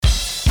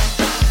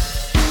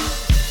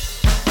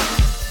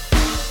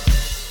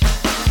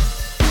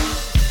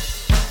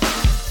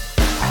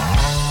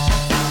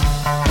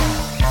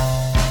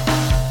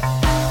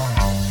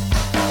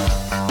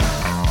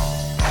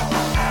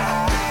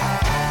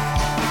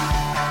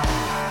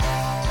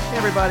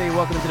Everybody,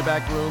 welcome to the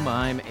back room.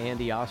 I'm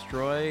Andy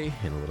Ostroy.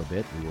 In a little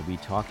bit, we will be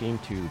talking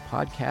to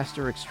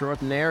podcaster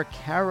extraordinaire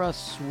Kara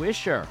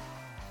Swisher.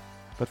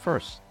 But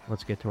first,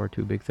 let's get to our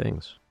two big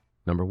things.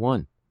 Number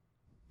one,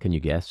 can you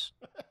guess?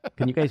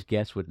 Can you guys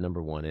guess what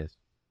number one is?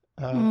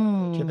 Do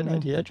you have an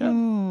idea,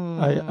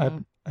 John? I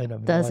don't know.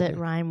 Does it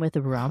rhyme with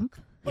rump?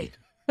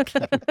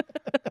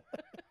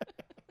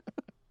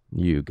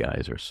 You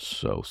guys are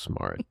so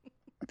smart.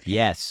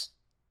 Yes.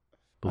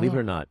 Believe it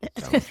or not,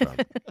 Donald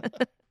Trump.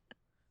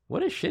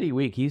 What a shitty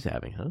week he's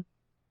having, huh?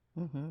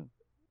 Mm-hmm.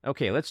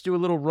 Okay, let's do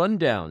a little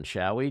rundown,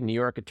 shall we? New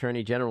York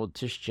Attorney General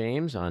Tish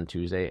James on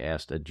Tuesday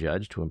asked a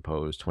judge to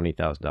impose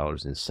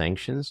 $20,000 in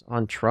sanctions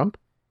on Trump,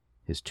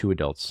 his two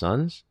adult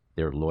sons,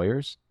 their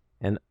lawyers,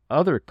 and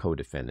other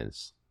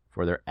co-defendants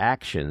for their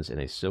actions in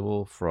a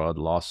civil fraud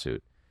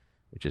lawsuit,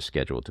 which is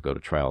scheduled to go to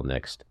trial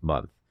next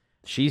month.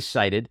 She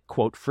cited,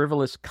 quote,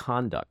 frivolous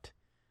conduct,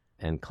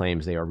 and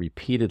claims they are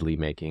repeatedly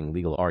making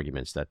legal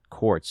arguments that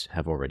courts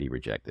have already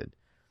rejected.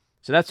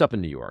 So that's up in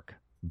New York.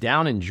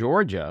 Down in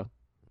Georgia,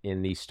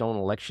 in the Stone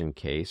election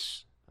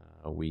case,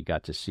 we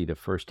got to see the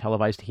first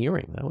televised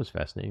hearing. That was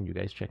fascinating. You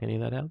guys check any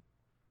of that out?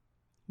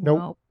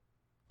 Nope.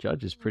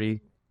 Judge is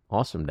pretty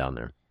awesome down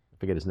there. I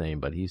forget his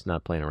name, but he's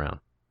not playing around.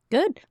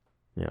 Good.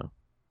 Yeah.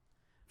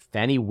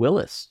 Fannie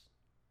Willis,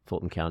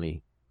 Fulton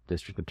County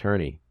District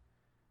Attorney,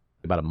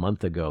 about a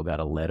month ago got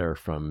a letter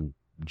from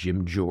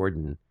Jim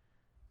Jordan.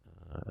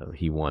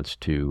 He wants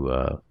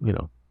to,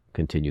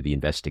 continue the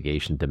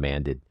investigation,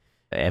 demanded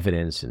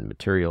evidence and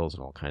materials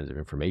and all kinds of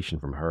information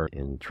from her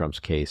in Trump's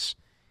case.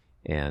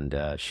 And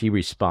she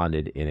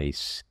responded in a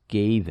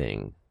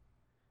scathing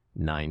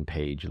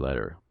 9-page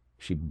letter.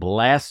 She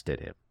blasted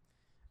him.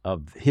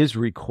 Of his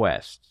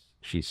requests,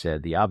 she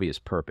said, the obvious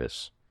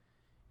purpose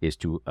is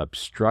to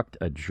obstruct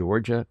a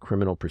Georgia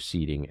criminal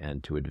proceeding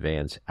and to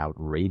advance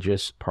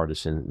outrageous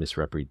partisan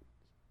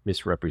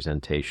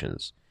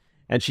misrepresentations.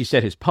 And she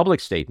said his public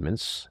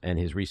statements and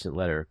his recent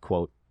letter,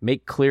 quote,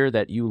 make clear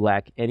that you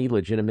lack any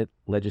legitimate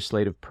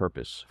legislative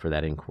purpose for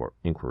that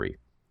inquiry.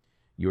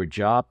 Your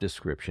job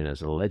description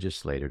as a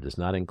legislator does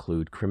not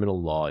include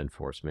criminal law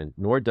enforcement,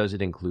 nor does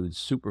it include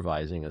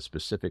supervising a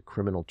specific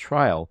criminal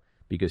trial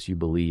because you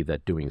believe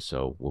that doing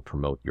so will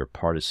promote your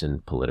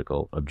partisan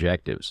political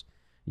objectives.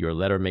 Your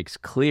letter makes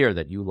clear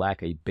that you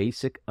lack a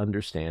basic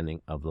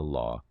understanding of the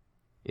law,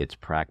 its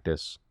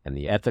practice, and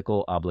the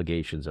ethical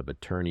obligations of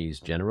attorneys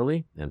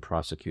generally and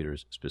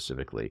prosecutors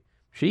specifically.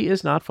 She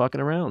is not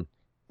fucking around.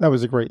 That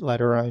was a great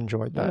letter. I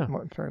enjoyed that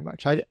very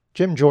much.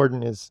 Jim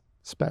Jordan is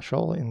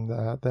special in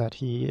that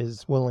he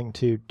is willing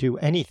to do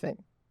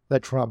anything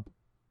that Trump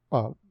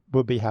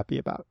would be happy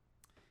about.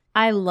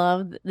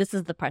 This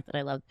is the part that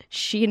I love.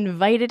 She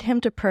invited him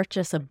to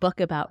purchase a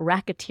book about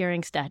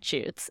racketeering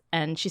statutes.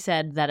 And she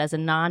said that as a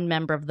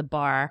non-member of the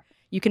bar,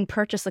 you can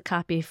purchase a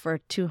copy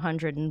for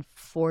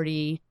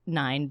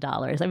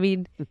 $249. I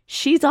mean,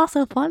 she's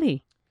also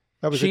funny.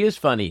 She is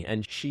funny,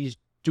 and she's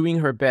doing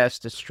her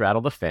best to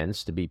straddle the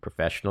fence, to be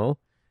professional,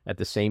 at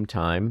the same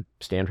time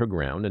stand her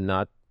ground and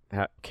not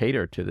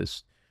cater to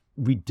this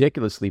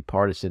ridiculously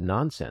partisan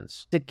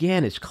nonsense.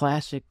 Again, it's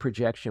classic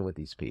projection with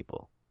these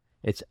people.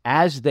 It's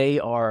as they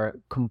are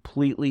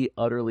completely,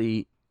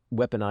 utterly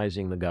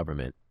weaponizing the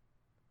government,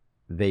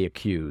 they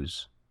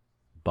accuse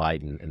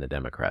Biden and the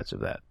Democrats of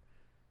that.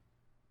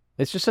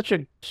 It's just such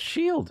a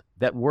shield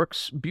that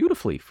works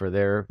beautifully for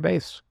their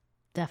base.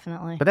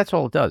 Definitely. But that's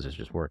all it does, is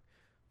just work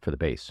for the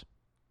base.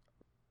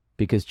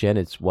 Because, Jen,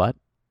 it's what?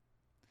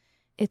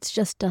 It's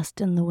just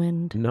dust in the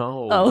wind.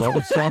 No. Oh.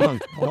 Wrong song.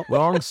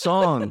 Wrong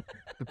song.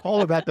 It's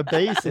all about the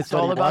bass. It's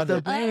all about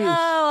the bass.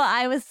 Oh,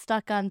 I was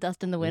stuck on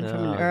dust in the wind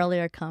from an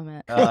earlier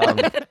comment.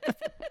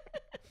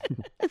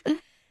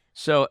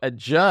 So a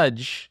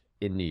judge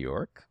in New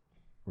York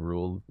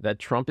ruled that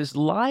Trump is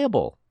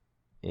liable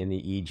in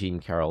the E. Jean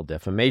Carroll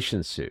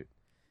defamation suit.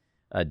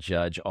 A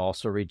judge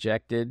also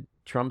rejected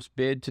Trump's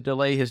bid to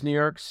delay his New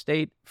York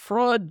State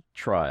fraud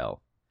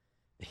trial.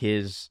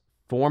 His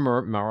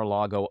former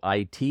Mar-a-Lago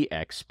IT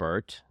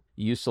expert,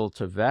 Yusel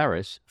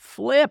Tavares,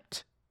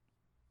 flipped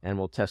and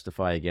will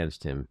testify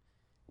against him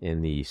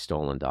in the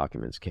stolen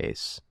documents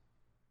case.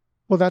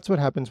 Well, that's what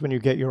happens when you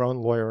get your own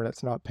lawyer and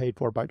it's not paid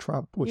for by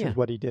Trump, which is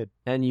what he did.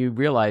 And you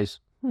realize,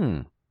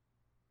 do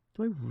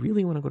I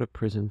really want to go to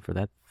prison for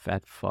that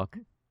fat fuck?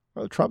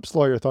 Well, Trump's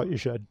lawyer thought you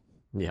should.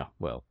 Yeah,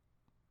 well,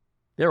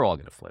 they're all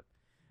going to flip.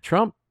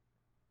 Trump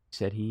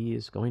said he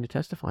is going to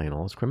testify in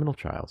all his criminal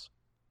trials.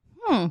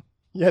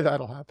 Yeah,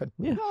 that'll happen.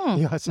 Yeah.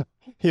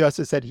 He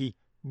also said he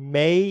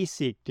may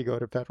seek to go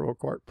to federal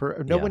court.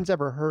 No one's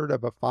ever heard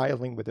of a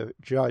filing with a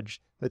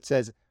judge that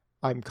says,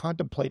 I'm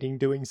contemplating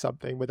doing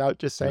something without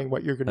just saying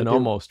what you're going to do. An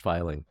almost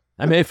filing.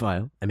 I may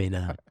file. I may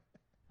not.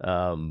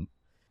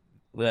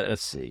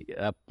 Let's see.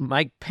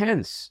 Mike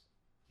Pence,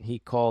 he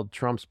called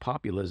Trump's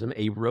populism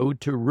a road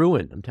to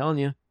ruin. I'm telling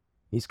you,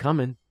 he's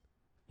coming.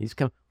 He's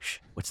coming. Shh,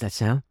 what's that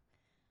sound?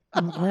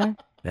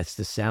 That's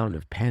the sound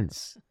of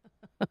Pence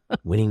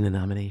winning the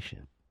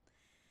nomination.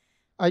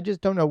 I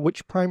just don't know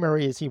which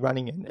primary is he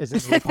running in. Is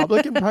it the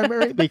Republican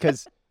primary?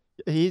 Because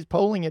He's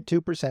polling at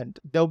 2%.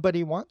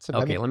 Nobody wants him.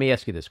 Okay, let me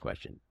ask you this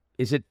question.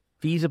 Is it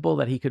feasible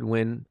that he could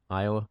win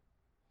Iowa?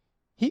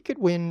 He could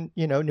win,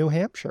 New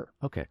Hampshire.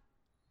 Okay.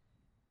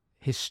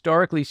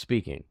 Historically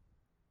speaking,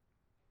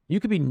 you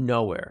could be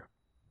nowhere,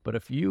 but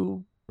if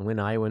you win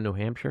Iowa and New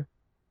Hampshire,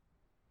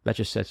 that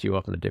just sets you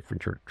off on a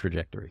different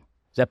trajectory.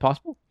 Is that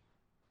possible?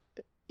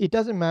 It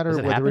doesn't matter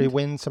whether happened? he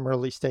wins some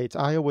early states.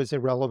 Iowa's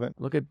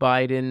irrelevant. Look at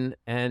Biden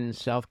and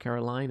South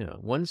Carolina.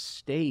 One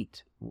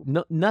state.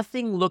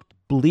 Nothing looked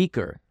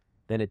bleaker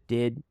than it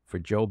did for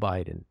Joe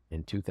Biden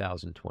in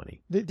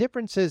 2020. The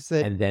difference is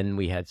that... And then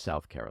we had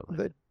South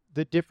Carolina.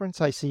 The difference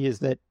I see is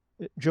that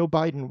Joe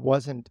Biden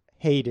wasn't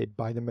hated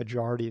by the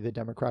majority of the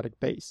Democratic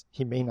base.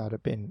 He may not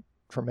have been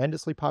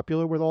tremendously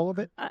popular with all of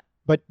it,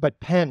 but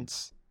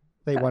Pence,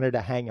 they wanted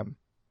to hang him.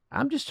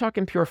 I'm just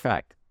talking pure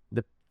fact.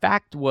 The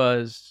fact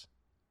was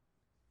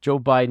Joe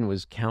Biden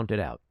was counted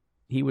out.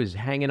 He was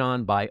hanging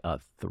on by a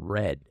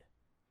thread.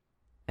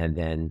 And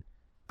then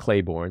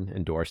Claiborne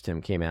endorsed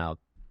him, came out,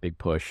 big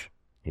push.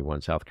 He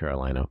won South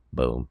Carolina.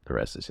 Boom. The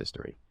rest is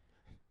history.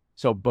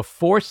 So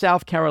before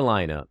South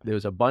Carolina, there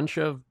was a bunch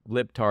of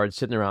libtards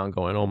sitting around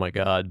going, oh, my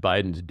God,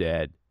 Biden's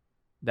dead.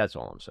 That's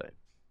all I'm saying.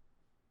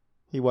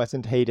 He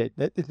wasn't hated.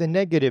 The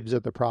negatives are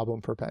the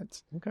problem for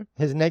Pence. Okay.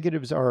 His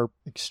negatives are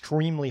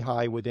extremely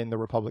high within the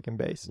Republican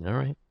base. All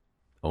right.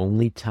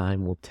 Only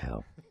time will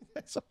tell.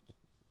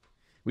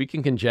 We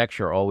can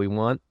conjecture all we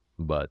want,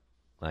 but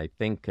I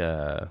think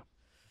the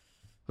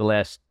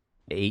last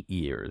 8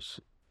 years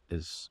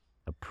is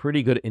a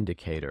pretty good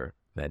indicator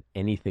that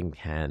anything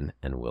can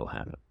and will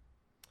happen.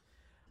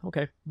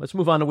 Okay, let's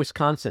move on to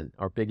Wisconsin,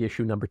 our big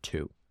issue number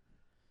 2.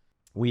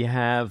 We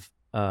have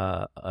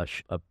a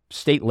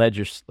state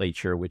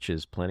legislature which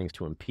is planning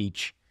to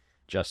impeach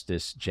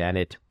Justice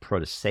Janet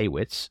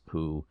Protasewicz,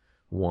 who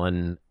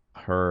won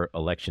her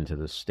election to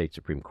the state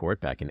Supreme Court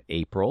back in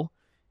April,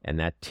 and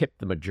that tipped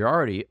the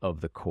majority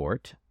of the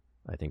court,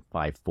 I think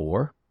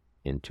 5-4,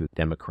 into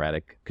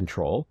Democratic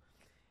control,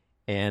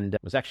 and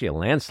it was actually a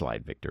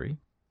landslide victory.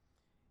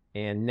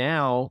 And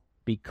now,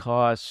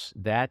 because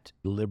that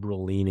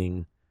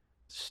liberal-leaning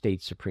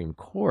state Supreme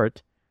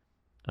Court,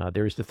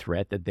 there's the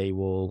threat that they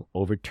will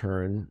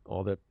overturn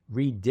all the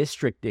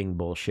redistricting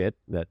bullshit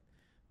that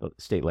the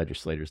state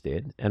legislators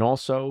did, and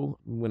also,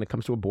 when it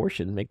comes to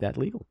abortion, make that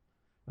legal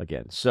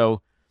again.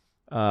 So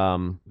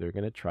they're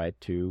going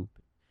to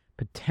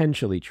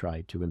potentially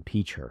try to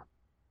impeach her.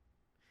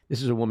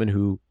 This is a woman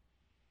who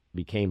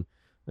became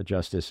a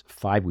justice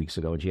 5 weeks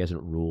ago, and she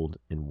hasn't ruled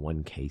in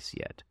one case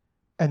yet.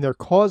 And their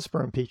cause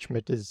for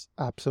impeachment is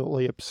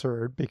absolutely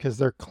absurd because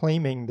they're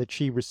claiming that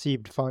she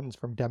received funds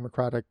from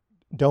Democratic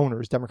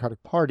donors,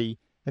 Democratic Party,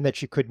 and that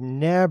she could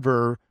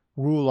never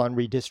rule on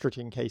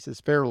redistricting cases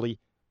fairly.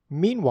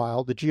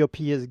 Meanwhile, the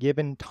GOP has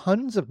given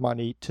tons of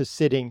money to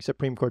sitting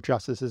Supreme Court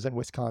justices in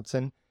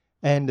Wisconsin,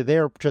 and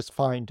they're just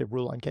fine to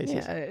rule on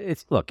cases. Yeah,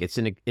 it's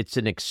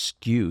an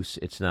excuse.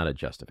 It's not a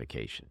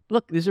justification.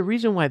 Look, there's a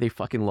reason why they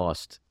fucking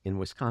lost in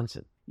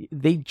Wisconsin.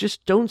 They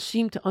just don't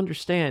seem to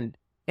understand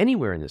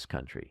anywhere in this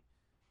country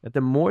that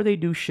the more they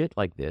do shit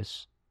like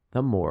this,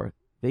 the more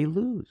they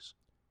lose.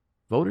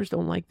 Voters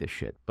don't like this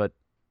shit, but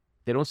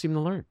they don't seem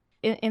to learn.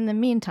 In the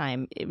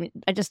meantime,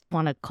 I just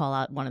want to call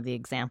out one of the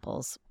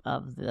examples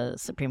of the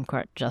Supreme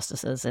Court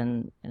justices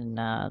in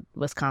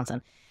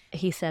Wisconsin.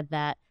 He said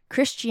that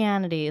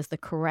Christianity is the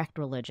correct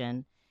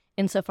religion.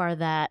 Insofar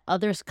that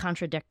others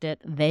contradict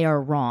it, they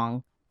are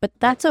wrong. But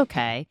that's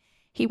okay.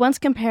 He once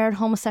compared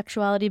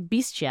homosexuality to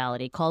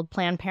bestiality, called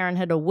Planned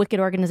Parenthood a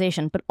wicked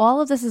organization. But all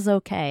of this is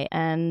okay.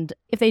 And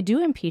if they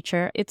do impeach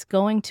her, it's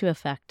going to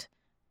affect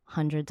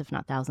hundreds, if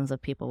not thousands,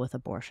 of people with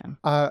abortion.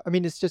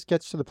 It just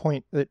gets to the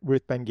point that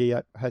Ruth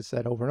Ben-Ghiat has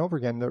said over and over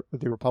again,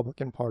 the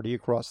Republican Party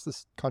across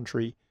this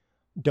country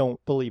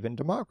don't believe in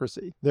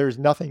democracy. There's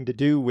nothing to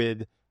do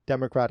with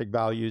democratic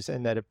values,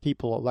 and that if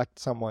people elect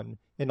someone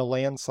in a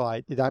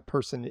landslide, that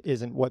person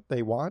isn't what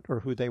they want or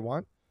who they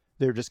want,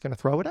 they're just going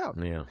to throw it out.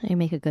 Yeah. You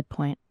make a good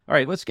point. All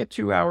right, let's get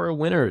to our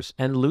winners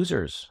and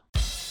losers.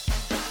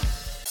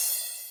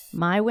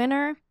 My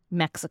winner,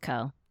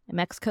 Mexico.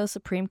 Mexico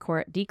Supreme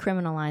Court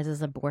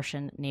decriminalizes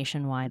abortion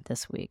nationwide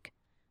this week.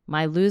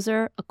 My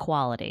loser,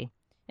 equality.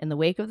 In the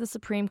wake of the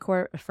Supreme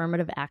Court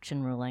affirmative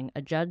action ruling,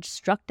 a judge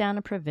struck down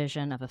a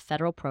provision of a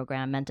federal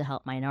program meant to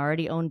help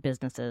minority-owned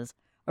businesses,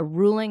 a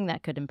ruling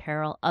that could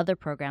imperil other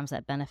programs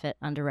that benefit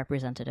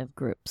underrepresented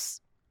groups.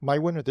 My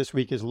winner this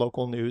week is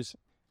local news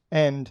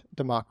and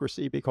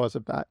democracy because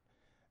of that.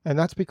 And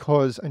that's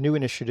because a new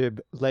initiative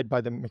led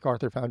by the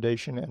MacArthur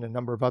Foundation and a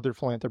number of other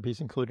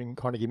philanthropies, including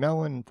Carnegie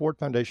Mellon, Ford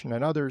Foundation,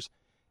 and others,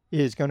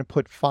 is going to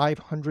put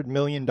 $500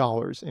 million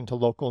into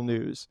local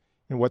news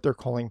in what they're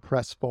calling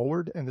Press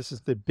Forward. And this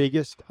is the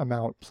biggest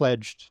amount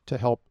pledged to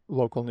help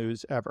local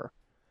news ever.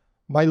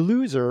 My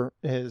loser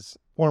is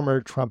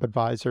former Trump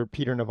advisor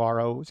Peter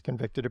Navarro, who's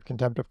convicted of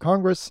contempt of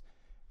Congress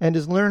and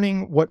is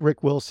learning what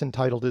Rick Wilson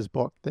titled his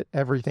book, that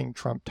everything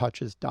Trump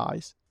touches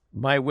dies.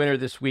 My winner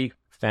this week,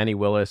 Fani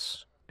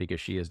Willis, because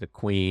she is the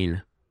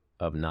queen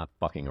of not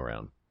fucking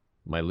around.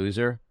 My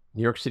loser,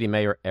 New York City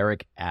Mayor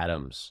Eric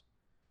Adams,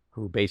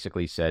 who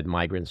basically said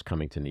migrants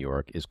coming to New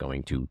York is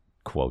going to,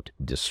 quote,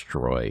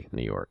 destroy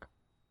New York.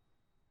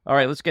 All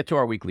right, let's get to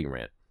our weekly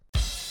rant.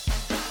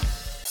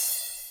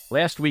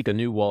 Last week, a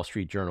new Wall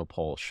Street Journal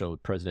poll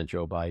showed President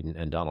Joe Biden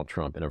and Donald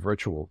Trump in a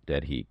virtual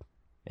dead heat.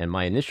 And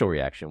my initial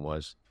reaction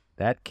was,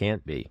 that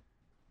can't be.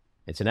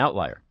 It's an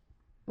outlier.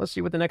 Let's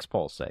see what the next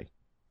polls say.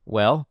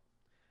 Well,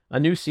 a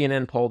new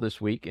CNN poll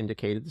this week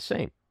indicated the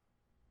same.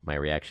 My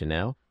reaction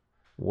now,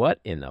 what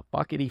in the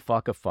fuckity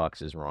fuck of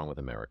fucks is wrong with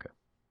America?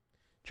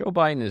 Joe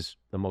Biden is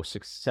the most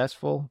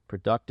successful,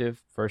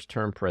 productive,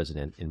 first-term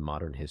president in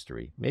modern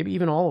history, maybe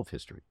even all of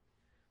history.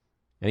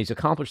 And he's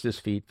accomplished this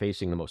feat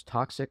facing the most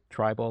toxic,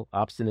 tribal,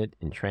 obstinate,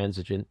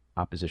 intransigent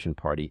opposition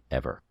party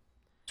ever.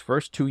 His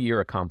first 2-year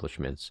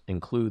accomplishments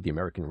include the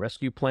American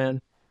Rescue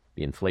Plan,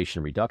 the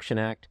Inflation Reduction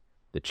Act,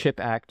 the CHIP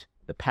Act,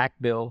 the PAC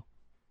bill,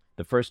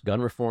 the first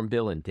gun reform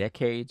bill in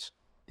decades,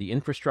 the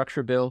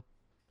infrastructure bill,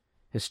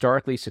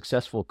 historically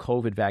successful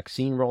COVID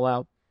vaccine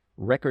rollout,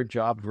 record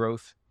job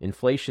growth,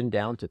 inflation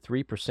down to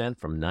 3%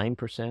 from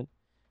 9%,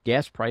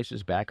 gas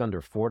prices back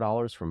under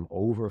 $4 from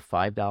over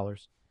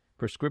 $5,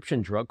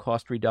 prescription drug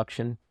cost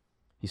reduction.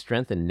 He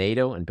strengthened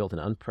NATO and built an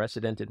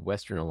unprecedented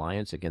Western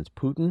alliance against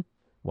Putin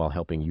while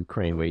helping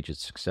Ukraine wage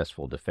its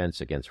successful defense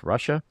against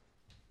Russia.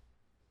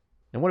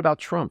 And what about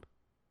Trump?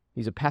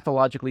 He's a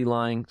pathologically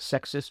lying,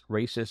 sexist,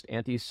 racist,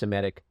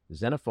 anti-Semitic,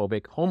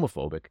 xenophobic,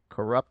 homophobic,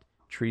 corrupt,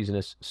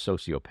 treasonous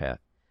sociopath,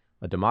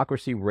 a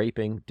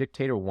democracy-raping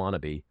dictator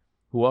wannabe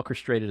who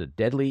orchestrated a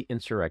deadly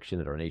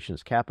insurrection at our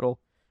nation's capital,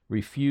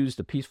 refused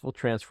the peaceful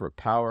transfer of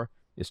power,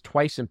 is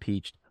twice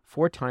impeached,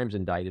 4 times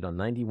indicted on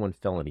 91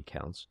 felony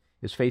counts,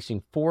 is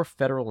facing 4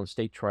 federal and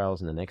state trials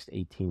in the next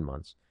 18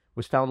 months,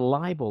 was found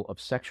liable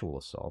of sexual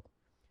assault,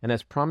 and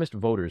has promised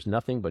voters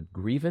nothing but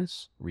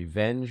grievance,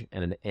 revenge,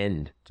 and an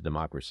end to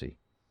democracy.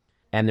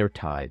 And they're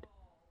tied.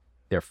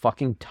 They're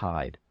fucking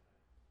tied.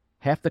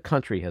 Half the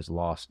country has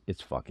lost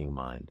its fucking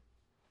mind.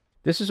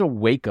 This is a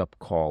wake-up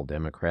call,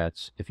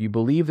 Democrats. If you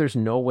believe there's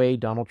no way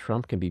Donald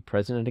Trump can be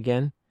president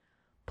again,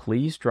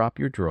 please drop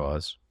your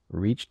drawers,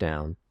 reach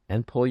down,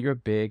 and pull your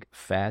big,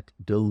 fat,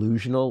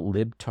 delusional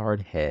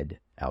libtard head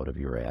out of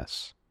your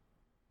ass.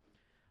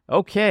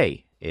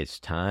 Okay, it's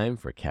time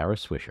for Kara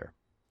Swisher.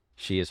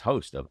 She is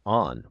host of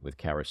On with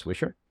Kara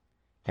Swisher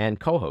and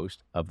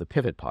co-host of the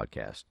Pivot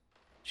podcast.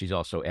 She's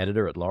also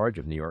editor-at-large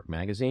of New York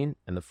Magazine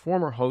and the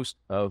former host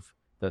of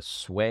the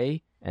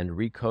Sway and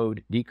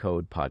Recode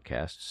Decode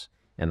podcasts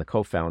and the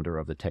co-founder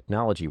of the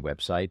technology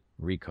website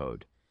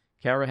Recode.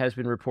 Kara has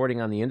been reporting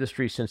on the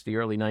industry since the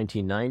early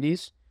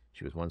 1990s.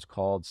 She was once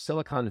called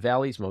Silicon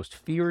Valley's most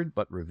feared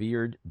but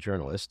revered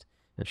journalist,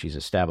 and she's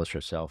established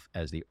herself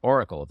as the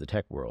oracle of the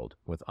tech world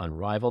with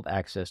unrivaled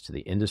access to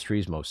the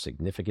industry's most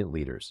significant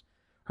leaders.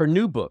 Her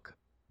new book,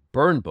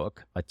 Burn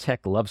Book, A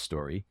Tech Love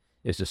Story,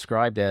 is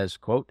described as,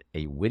 quote,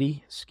 a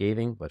witty,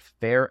 scathing, but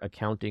fair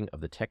accounting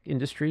of the tech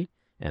industry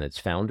and its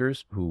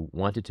founders who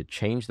wanted to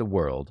change the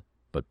world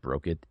but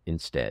broke it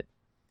instead.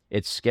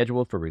 It's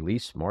scheduled for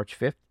release March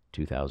 5th,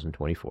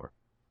 2024.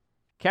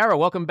 Kara,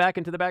 welcome back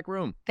into the back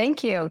room.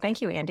 Thank you.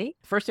 Thank you, Andy.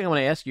 First thing I want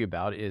to ask you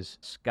about is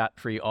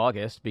Scot-Free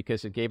August,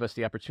 because it gave us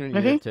the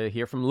opportunity to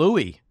hear from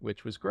Louis,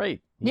 which was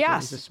great.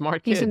 He's a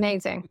smart kid. He's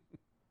amazing.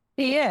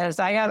 He is.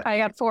 I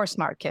got 4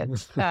 smart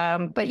kids.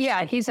 But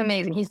yeah, he's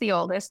amazing. He's the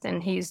oldest,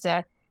 and he's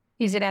at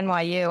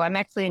NYU. I'm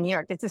actually in New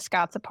York. It's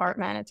Scott's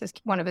apartment. It's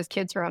one of his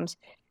kids' rooms.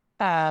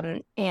 Yeah,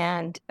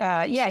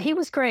 he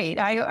was great.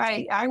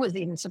 I was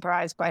even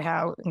surprised by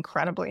how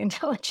incredibly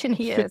intelligent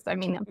he is. I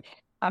mean,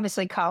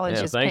 obviously college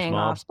is paying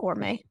off for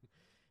me.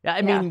 Yeah,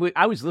 I mean,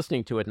 I was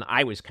listening to it and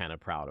I was kind of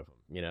proud of him,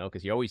 you know,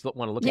 because you always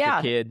want to look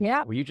at the kid.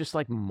 Yeah. Were you just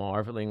like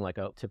marveling like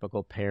a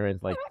typical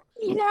parent? Like,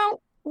 you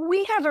know,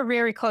 we have a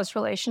very close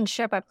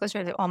relationship. I'm close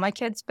with all my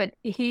kids, but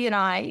he and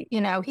I,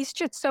 you know, he's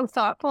just so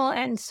thoughtful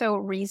and so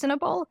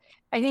reasonable.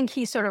 I think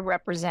he sort of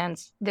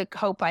represents the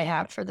hope I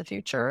have for the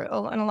future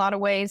in a lot of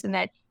ways, and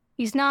that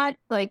he's not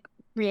like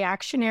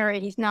reactionary.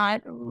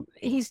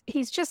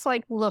 He's just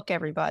like, look,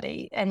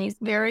 everybody. And he's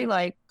very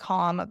like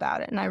calm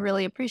about it. And I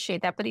really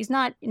appreciate that, but he's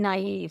not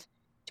naive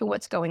to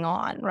what's going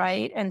on.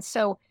 Right. And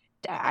so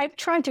I've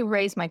tried to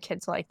raise my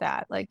kids like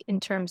that, like in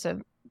terms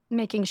of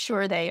making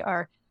sure they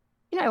are,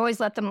 you know, I always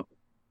let them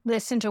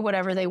listen to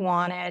whatever they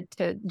wanted,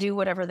 to do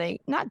whatever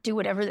not do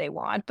whatever they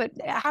want, but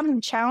have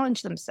them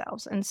challenge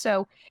themselves. And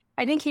so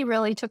I think he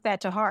really took that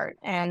to heart.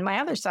 And my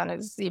other son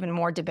is even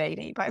more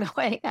debatey, by the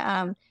way.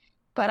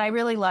 But I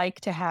really like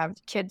to have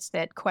kids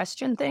that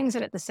question things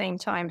and at the same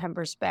time have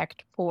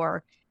respect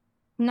for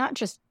not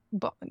just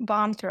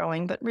bomb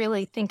throwing, but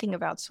really thinking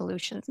about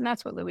solutions. And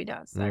that's what Louis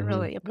does. I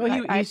really,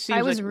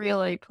 I was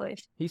really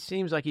pleased. He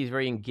seems like he's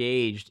very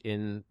engaged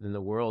in the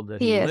world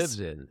that he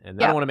lives in.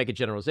 And I don't want to make a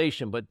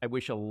generalization, but I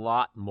wish a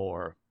lot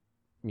more,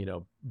 you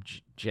know,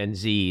 Gen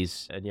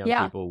Zs and young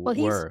people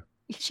were.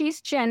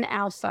 She's Gen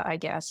Alpha, I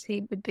guess.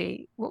 He would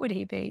be, what would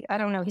he be? I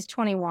don't know. He's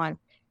 21.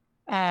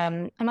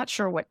 I'm not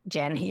sure what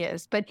gen he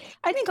is, but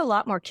I think a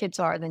lot more kids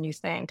are than you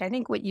think. I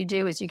think what you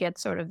do is you get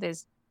sort of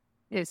this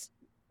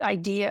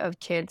idea of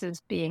kids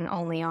as being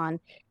only on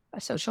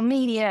social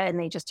media, and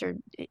they just are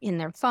in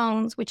their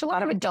phones, which a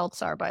lot of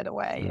adults are, by the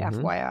way,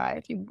 FYI.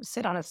 If you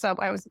sit on a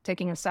subway, I was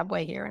taking a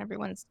subway here, and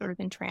everyone's sort of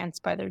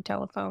entranced by their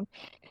telephone.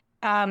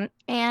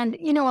 And,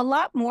 you know, a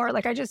lot more,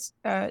 like I just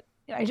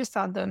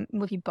saw the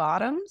movie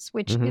Bottoms,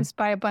 which is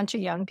by a bunch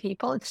of young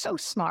people. It's so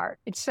smart.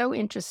 It's so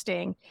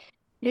interesting.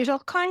 There's all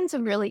kinds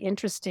of really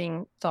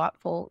interesting,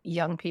 thoughtful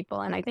young people.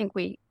 And I think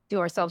we do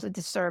ourselves a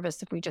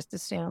disservice if we just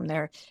assume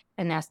they're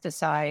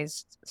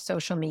anesthetized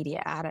social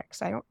media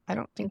addicts. I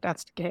don't think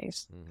that's the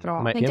case at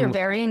all. I think they're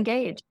very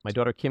engaged. My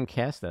daughter Kim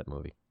cast that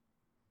movie.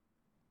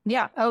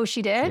 Yeah. Oh,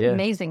 she did? Yeah.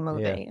 Amazing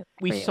movie. Yeah.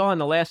 We saw in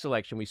the last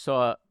election, we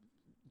saw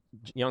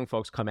young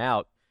folks come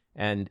out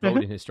and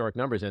vote in historic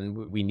numbers,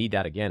 and we need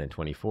that again in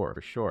 24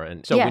 for sure.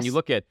 And so when you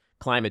look at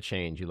climate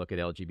change, you look at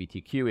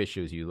LGBTQ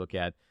issues, you look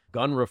at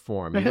gun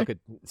reform, you look at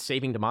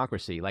saving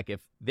democracy, like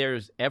if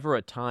there's ever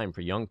a time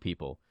for young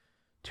people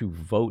to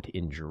vote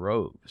in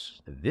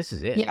droves, this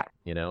is it. Yeah.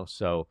 You know,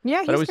 so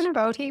yeah, he's going to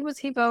vote. He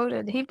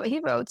voted. He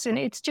votes, and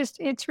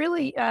it's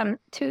really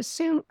to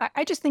assume.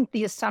 I just think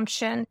the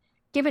assumption,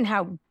 given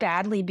how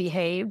badly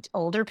behaved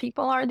older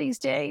people are these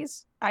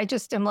days, I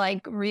just am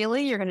like,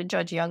 really, you're going to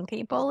judge young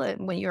people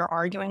when you're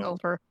arguing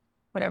over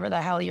whatever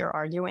the hell you're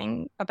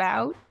arguing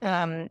about?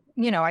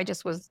 You know,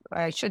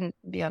 I shouldn't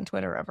be on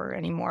Twitter ever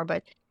anymore,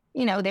 but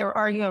you know, they were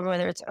arguing over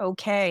whether it's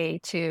okay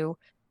to,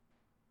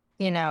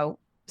 you know,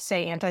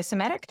 say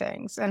anti-Semitic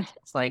things. And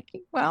it's like,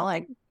 well,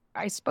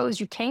 I suppose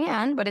you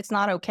can, but it's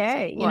not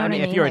okay. You know what I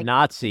mean? If you're a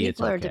Nazi,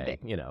 it's okay.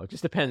 You know, it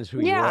just depends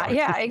who you are.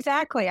 Yeah,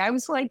 exactly. I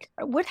was like,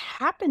 what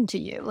happened to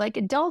you? Like,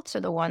 adults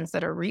are the ones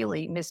that are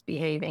really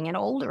misbehaving, and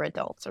older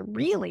adults are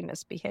really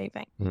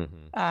misbehaving.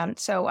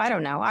 So I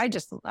don't know. I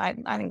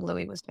think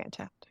Louis was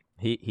fantastic.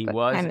 He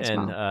was,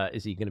 and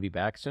is he going to be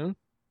back soon?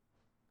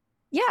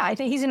 Yeah, I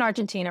think he's in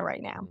Argentina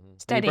right now,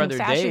 studying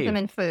fascism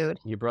and food.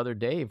 Your brother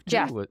Dave, too.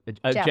 Jeff.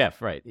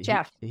 Jeff, right.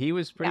 Jeff. He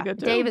was pretty good,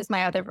 too. Dave is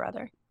my other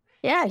brother.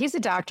 Yeah, he's a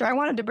doctor. I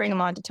wanted to bring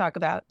him on to talk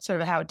about sort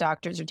of how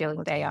doctors are dealing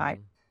with AI.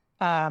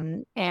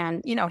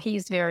 And, you know,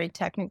 he's very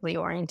technically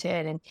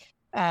oriented,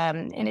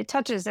 and it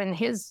touches in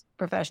his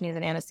profession. He's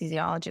an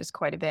anesthesiologist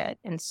quite a bit.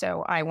 And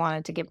so I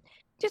wanted to give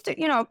just,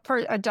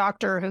 for a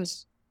doctor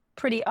who's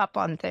pretty up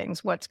on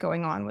things, what's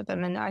going on with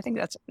them. And I think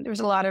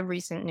there's a lot of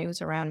recent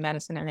news around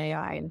medicine and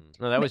AI. And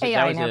that was an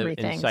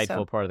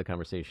insightful part of the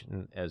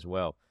conversation as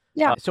well.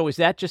 Yeah. So is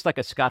that just like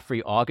a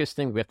scot-free August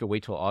thing? We have to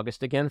wait till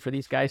August again for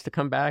these guys to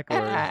come back?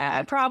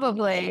 Or?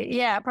 Probably.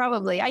 Yeah,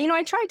 probably.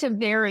 I tried to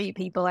vary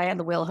people. I had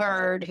the Will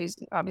Hurd, who's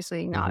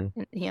obviously not,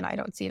 he and I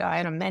don't see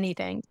eye on many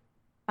things.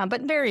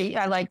 But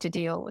I like to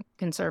deal with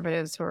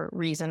conservatives who are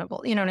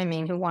reasonable, you know what I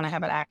mean, who want to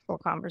have an actual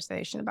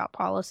conversation about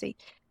policy.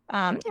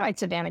 I had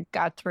Savannah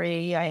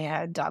Guthrie, I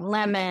had Don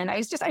Lemon.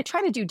 I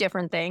try to do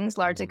different things,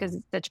 largely because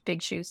it's such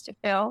big shoes to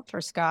fill for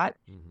Scott.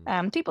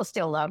 People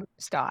still love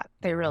Scott.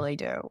 They really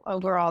do.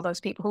 Over all those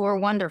people who are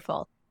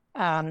wonderful.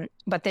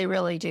 But they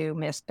really do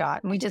miss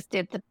Scott. And we just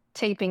did the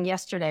taping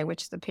yesterday,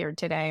 which has appeared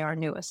today, our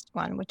newest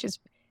one,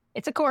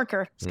 it's a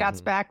corker.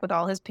 Scott's back with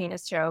all his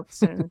penis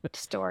jokes and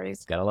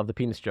stories. Gotta love the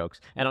penis jokes.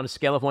 And on a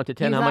scale of 1 to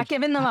 10, He's not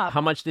giving them up. How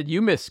much did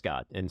you miss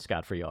Scott in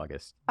Scott-free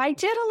August? I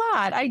did a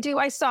lot. I do.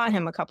 I saw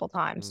him a couple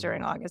times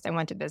during August. I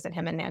went to visit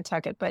him in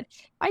Nantucket. But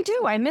I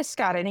do. I miss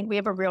Scott. I think we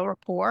have a real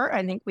rapport.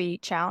 I think we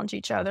challenge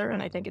each other.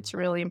 And I think it's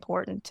really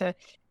important to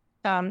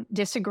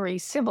disagree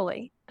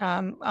civilly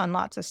on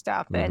lots of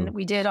stuff. And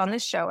we did on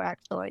this show,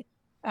 actually.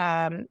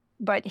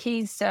 But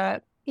he's...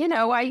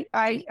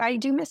 I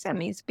do miss him.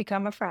 He's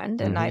become a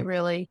friend, and I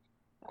really,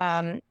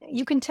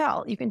 you can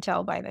tell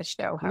by this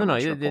show how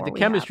much rapport the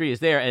chemistry have. Is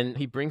there, and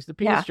he brings the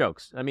penis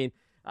jokes. I mean,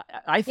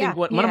 I think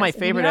one of my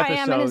favorite episodes.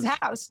 I am in his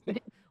house.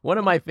 One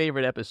of my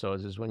favorite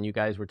episodes is when you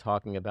guys were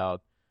talking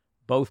about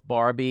both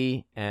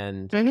Barbie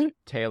and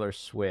Taylor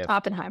Swift,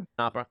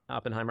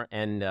 Oppenheimer,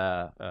 and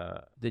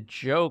the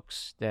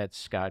jokes that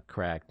Scott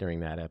cracked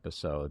during that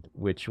episode,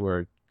 which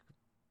were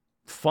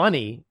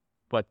funny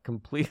but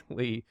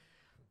completely.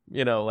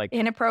 Like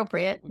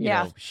inappropriate.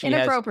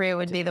 Inappropriate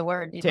would be the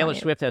word. Taylor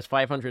Swift has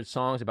 500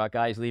 songs about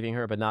guys leaving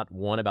her, but not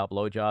one about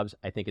blowjobs.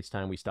 I think it's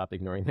time we stop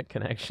ignoring the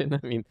connection.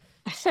 I mean,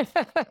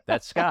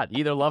 that's Scott. You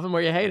either love him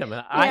or you hate him.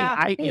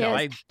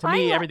 To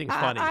me, everything's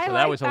funny. So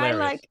that was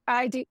hilarious.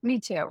 I do. Me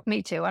too.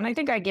 And I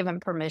think I give him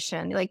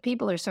permission. Like,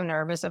 people are so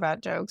nervous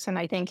about jokes, and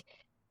I think,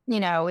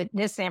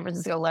 this San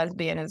Francisco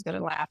lesbian is going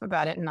to laugh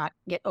about it and not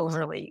get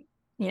overly.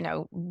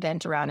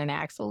 Bent around in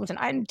axles. And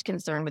I'm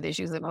concerned with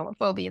issues of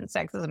homophobia and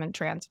sexism and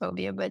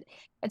transphobia. But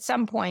at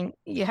some point,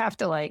 you have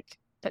to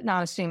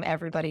not assume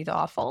everybody's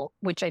awful,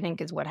 which I think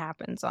is what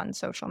happens on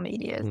social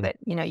media, is that,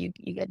 you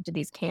get into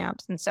these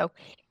camps. And so,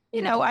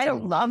 I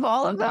don't love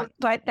all of them,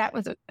 but it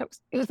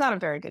was not a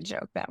very good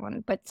joke, that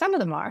one. But some of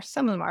them are.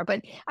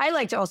 But I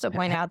like to also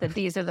point out that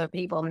these are the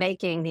people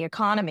making the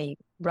economy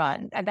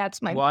run. And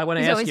that's my... Well, I want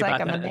to ask you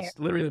about that. It's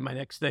literally my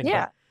next thing.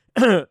 Yeah.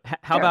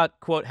 How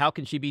about, quote, how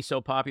can she be so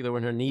popular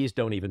when her knees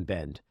don't even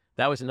bend?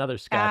 That was another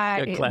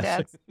Scott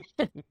classic.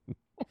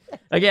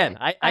 Again,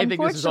 I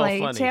think this is all Unfortunately,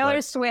 funny. Taylor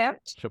but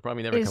Swift she'll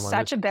probably never is come on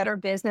such this. a better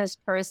business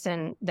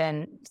person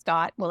than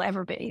Scott will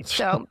ever be.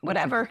 So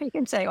whatever, he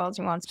can say all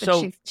he wants, but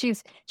So-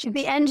 she's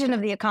the engine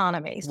of the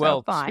economy. So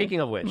Well, fine. speaking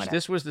of which, Whatever.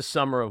 this was the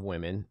summer of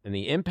women, and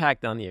the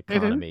impact on the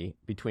economy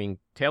between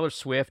Taylor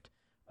Swift,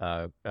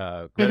 Greta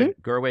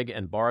Gerwig,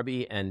 and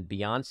Barbie, and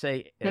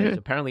Beyonce has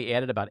apparently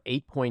added about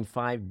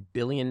 $8.5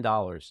 billion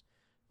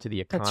to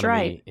the economy That's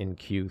right. in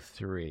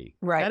Q3.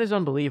 Right. That is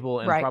unbelievable,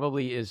 and Right.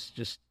 probably is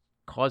just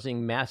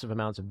causing massive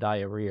amounts of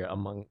diarrhea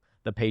among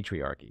the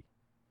patriarchy.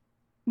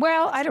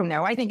 Well, I don't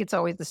know. I think it's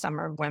always the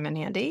summer of women,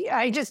 Andy.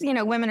 I just,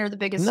 women are the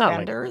biggest Not like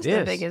spenders, this.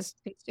 the biggest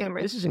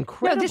consumers. This is No,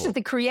 incredible. this is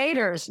the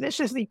creators. This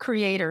is the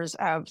creators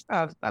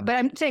but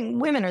I'm saying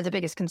women are the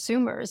biggest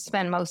consumers,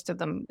 spend most of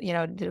them,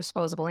 the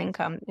disposable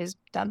income is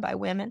done by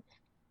women.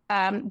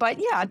 But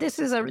yeah,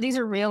 these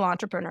are real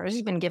entrepreneurs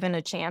who've been given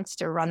a chance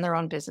to run their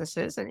own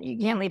businesses, and you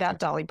can't leave out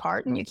Dolly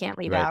Parton. You can't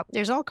leave Right. out,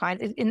 there's all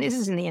kinds, and this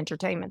is in the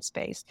entertainment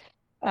space.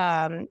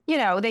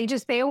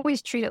 They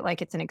always treat it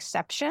like it's an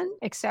exception,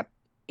 except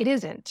it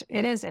isn't.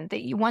 It isn't.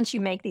 Once you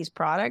make these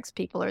products,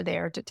 people are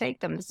there to take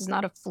them. This is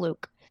not a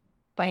fluke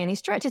by any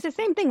stretch. It's the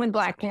same thing when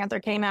Black Panther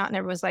came out and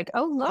everyone was like,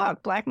 oh,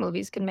 look, Black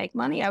movies can make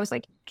money. I was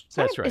like,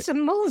 That's right. It's a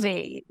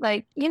movie.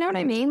 Like, you know what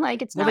I mean?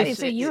 Like, it's Well, not,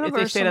 it's a universal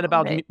they say that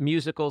about movie.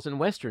 musicals and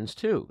westerns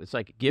too. It's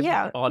like give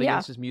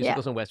audiences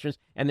musicals and westerns,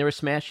 and they're a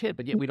smash hit,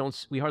 but yet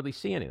we hardly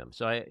see any of them.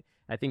 So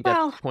I think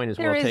that point is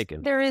well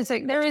taken. There is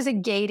a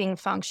gating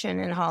function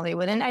in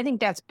Hollywood, and I think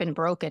that's been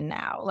broken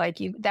now. Like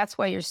that's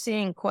why you're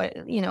seeing quite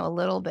a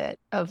little bit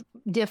of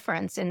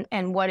difference in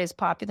what is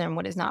popular and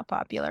what is not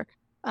popular.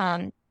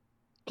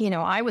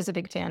 I was a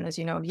big fan, as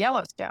you know, of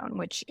Yellowstone,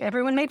 which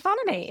everyone made fun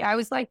of me. I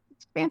was like,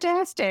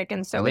 fantastic,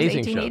 and so Amazing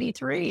was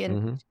 1883,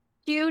 and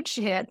huge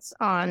hits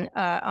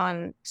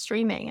on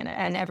streaming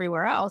and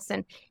everywhere else.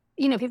 And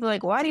people are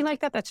like, why do you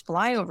like that? That's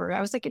flyover.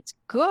 I was like, it's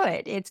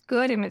good. It's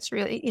good. And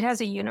it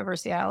has a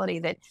universality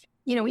that,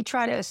 we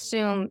try to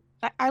assume.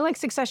 I like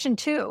Succession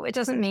too. It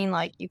doesn't mean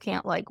like you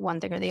can't like one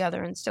thing or the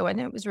other. And so I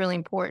think it was really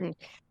important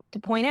to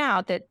point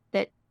out that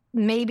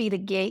maybe the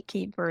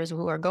gatekeepers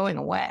who are going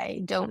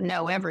away don't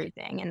know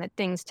everything, and that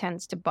things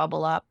tends to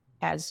bubble up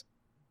as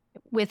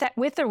with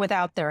or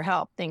without their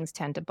help, things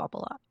tend to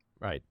bubble up.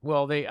 Right.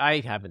 Well,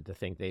 I happen to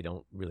think they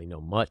don't really know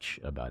much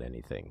about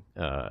anything,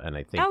 and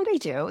I think they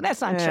do.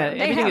 That's not true.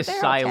 Everything is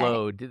they're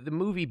siloed. okay. The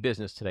movie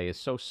business today is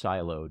so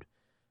siloed,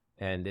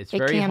 and it's It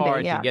very can be,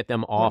 hard yeah. to get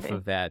them off be.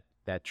 of that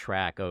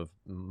track of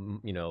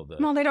the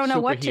Well, they don't know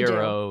what to do.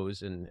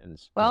 superheroes and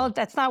Well,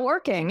 that's not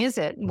working, is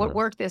it? What No.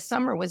 worked this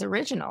summer was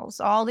originals.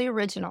 All the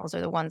originals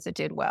are the ones that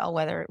did well,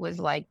 whether it was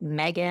like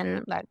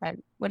Megan,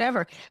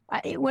 whatever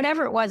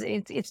it was.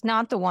 It's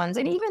not the ones,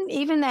 and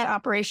even that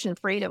Operation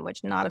Freedom,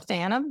 which I'm not a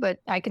fan of, but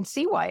I can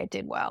see why it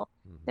did well.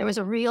 There was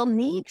a real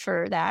need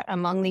for that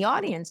among the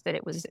audience that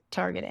it was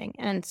targeting,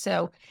 and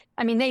so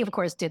they of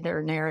course did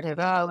their narrative,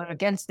 they're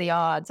against the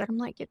odds, and I'm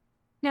like,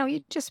 no,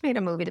 you just made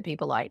a movie that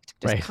people liked.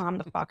 Just Right. calm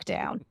the fuck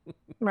down.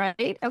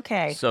 Right?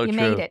 Okay. So you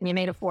true. made it and you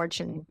made a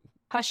fortune.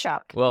 Hush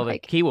up. Well,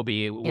 Like, the key will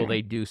be, will know.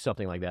 they do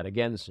something like that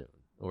again soon?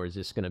 Or is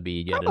this going to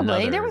be yet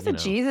probably. another? There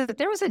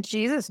was a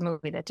Jesus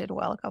movie that did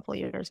well a couple of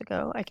years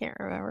ago. I can't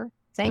remember.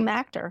 Same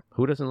actor.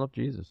 Who doesn't love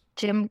Jesus?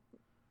 Jim.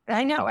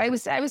 I know. I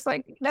was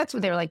like, that's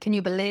what they were like. Can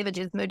you believe it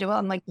just moved well?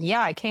 I'm like,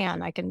 yeah, I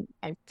can.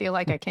 I feel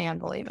like I can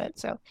believe it.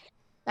 So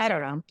I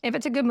don't know. If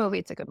it's a good movie,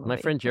 it's a good movie. My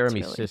friend It's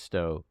Jeremy really-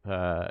 Sisto,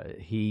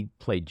 he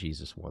played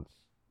Jesus once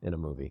in a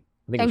movie.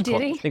 I Oh, think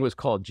did he? I think it was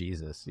called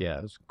Jesus. Yeah,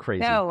 it was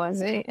crazy. Oh, was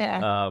he?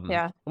 Yeah.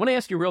 Yeah. I want to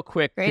ask you real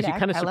quick, Great because you act.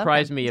 kind of I love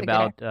surprised him. me He's a good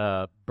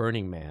about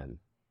Burning Man.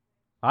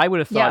 I would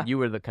have thought Yeah. you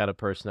were the kind of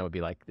person that would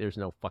be like, there's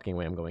no fucking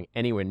way I'm going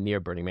anywhere near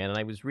Burning Man. And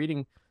I was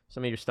reading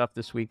some of your stuff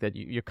this week that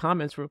your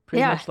comments were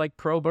pretty Yeah. much like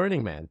pro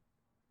Burning Man,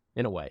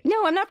 in a way.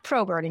 No, I'm not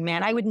pro Burning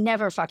Man. I would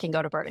never fucking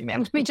go to Burning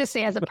Man. Let me just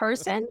say, as a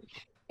person,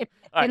 All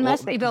right, unless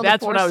well, they build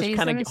that's a what Four I was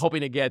kind of Seasons.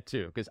 hoping to get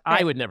to, because I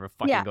Right. would never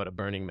fucking Yeah. go to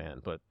Burning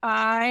Man. But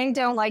I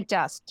don't like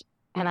dust,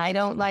 and I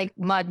don't like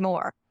mud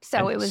more. So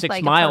and it was 6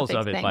 like miles a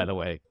perfect of it, thing. by the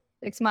way.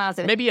 6 miles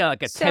of it. Maybe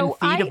like a So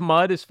 10 feet of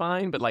mud is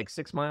fine, but like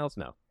 6 miles,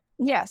 no.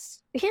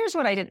 Yes. Here's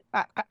what I did.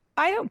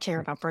 I don't care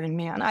about Burning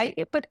Man.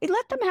 But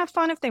let them have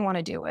fun if they want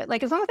to do it.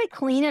 Like, as long as they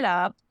clean it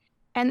up,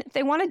 and if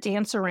they want to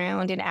dance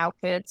around in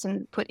outfits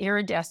and put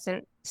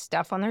iridescent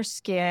stuff on their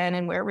skin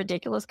and wear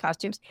ridiculous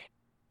costumes,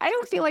 I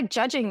don't feel like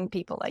judging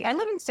people. Like, I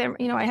live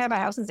in I have a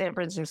house in San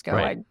Francisco.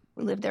 Right.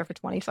 I lived there for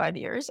 25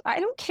 years. I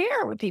don't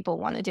care what people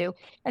want to do.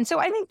 And so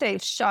I think they've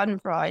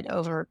schadenfreude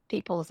over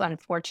people's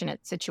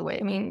unfortunate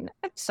situation. I mean,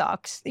 it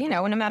sucks,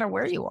 no matter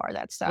where you are,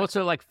 that sucks. Well, it's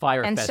sort of like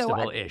Fire And so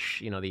Festival-ish,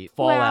 the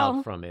fallout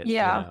Well, from it.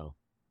 yeah.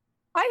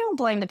 I don't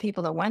blame the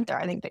people that went there.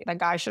 I think the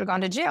guy should have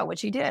gone to jail,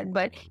 which he did.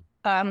 But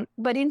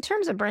in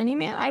terms of Burning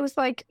Man, I was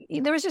like,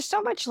 there was just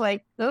so much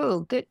like,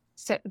 oh, good.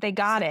 So they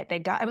got it.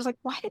 I was like,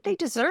 why did they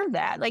deserve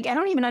that? Like, I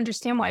don't even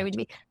understand why it would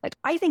be like,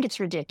 I think it's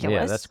ridiculous.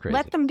 Yeah, that's crazy.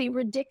 Let them be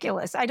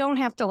ridiculous. I don't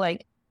have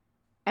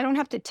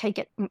to take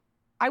it.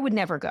 I would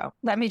never go.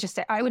 Let me just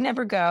say, I would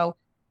never go.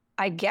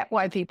 I get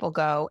why people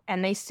go,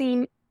 and they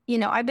seem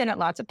I've been at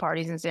lots of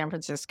parties in San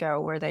Francisco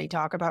where they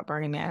talk about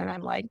Burning Man, and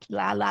I'm like,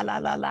 la, la, la,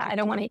 la, la. I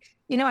don't want to,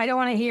 I don't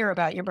want to hear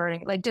about your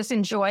burning. Like, just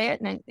enjoy it.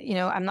 And,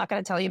 I'm not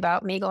going to tell you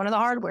about me going to the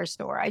hardware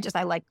store.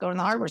 I like going to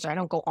the hardware store. I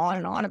don't go on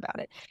and on about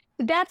it.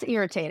 That's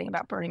irritating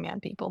about Burning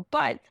Man people,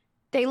 but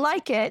they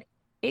like it.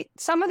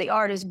 Some of the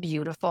art is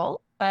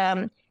beautiful.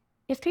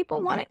 If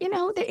people want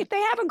to, if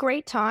they have a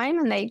great time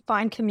and they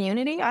find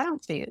community, I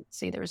don't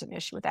see there's an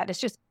issue with that. It's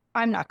just,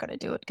 I'm not going to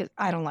do it because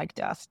I don't like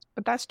dust,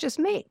 but that's just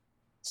me.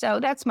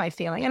 So that's my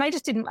feeling. And I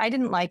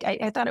didn't like,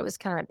 I thought it was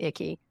kind of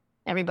icky.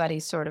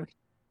 Everybody's sort of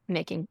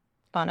making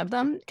fun of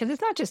them because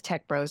it's not just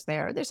tech bros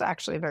there. There's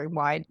actually a very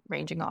wide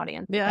ranging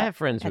audience. Yeah, I have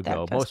friends who go.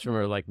 festival. Most of them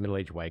are like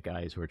middle-aged white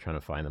guys who are trying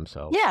to find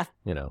themselves. Yeah,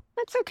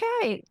 That's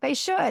okay. They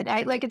should.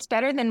 It's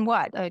better than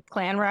what? A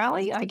Klan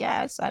rally, I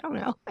guess. I don't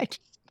know.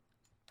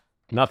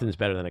 Nothing's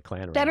better than a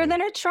Klan rally. Better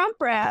than a Trump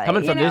rally.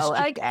 Coming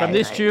from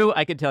this Jew,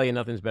 I could tell you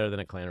nothing's better than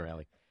a Klan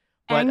rally.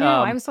 But, I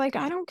know. I was like,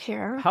 I don't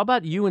care. How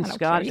about you and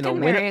Scott? You can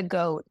marry a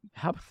goat.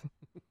 How?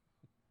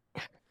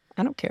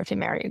 I don't care if you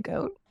marry a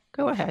goat.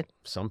 Go ahead.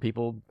 Some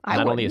people I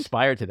not only wouldn't.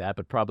 aspire to that,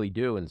 but probably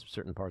do in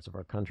certain parts of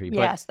our country. But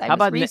Yes, I how was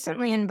about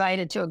recently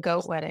invited to a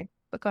goat wedding.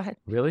 But go ahead.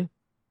 really?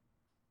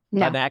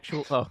 No. An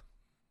actual? Oh,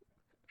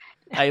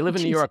 I live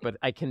in New Jeez. York, but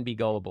I can be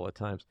gullible at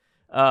times.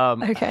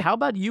 Okay. How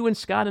about you and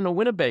Scott in a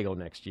Winnebago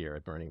next year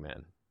at Burning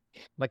Man?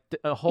 Like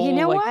a whole. You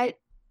know like, what?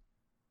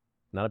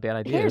 Not a bad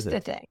idea. Here's is the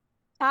it? thing.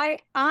 I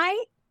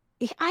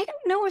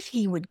don't know if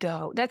he would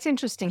go. That's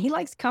interesting. He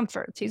likes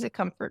comforts. He's a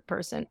comfort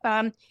person.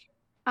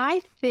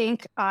 I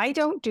think I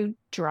don't do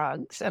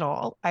drugs at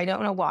all. I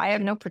don't know why. I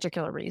have no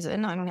particular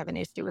reason. I don't have an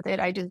issue with it.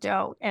 I just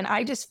don't. And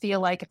I just feel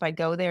like if I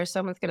go there,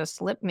 someone's going to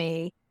slip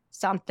me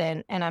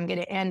something and I'm going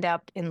to end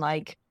up in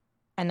like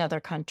another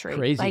country.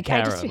 Crazy like,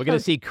 Kara. We're going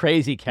to see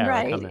Crazy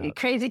Kara come out. Right,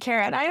 crazy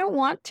Kara. And I don't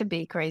want to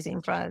be crazy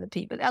in front of the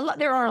people.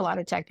 There are a lot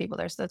of tech people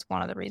there, so that's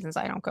one of the reasons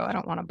I don't go. I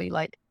don't want to be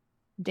like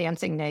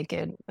dancing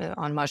naked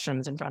on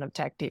mushrooms in front of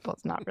tech people.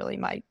 It's not really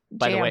my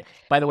jam.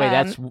 By the way,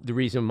 that's the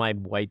reason my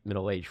white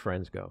middle-aged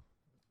friends go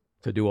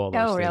to do all those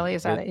things. Oh, really?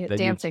 Is that They it? do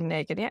Dancing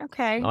naked? Yeah,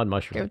 okay. on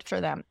mushrooms. Good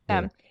for them.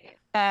 Yeah.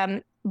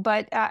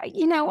 But I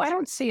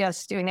don't see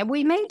us doing that.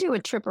 We may do a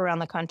trip around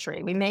the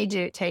country. We may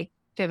take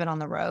Pivot on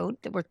the road.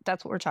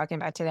 That's what we're talking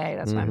about today.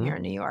 That's why I'm here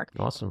in New York.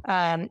 Awesome.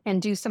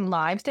 And do some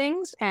live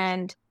things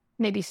and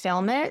maybe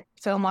film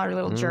our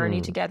little journey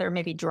together,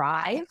 maybe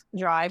drive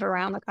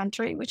around the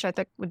country, which I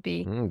think would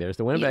be There's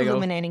the Winnebago.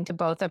 illuminating to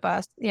both of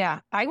us. Yeah,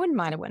 I wouldn't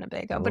mind a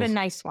Winnebago, but a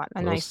nice one,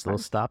 nice one.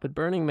 Little stop at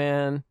Burning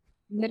Man.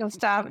 Little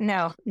stop.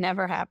 No,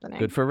 never happening.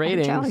 Good for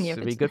ratings. I'm telling you,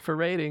 It'd be good for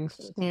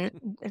ratings.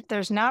 if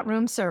there's not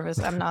room service,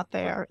 I'm not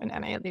there in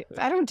any of the.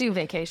 I don't do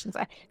vacations.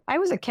 I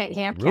was a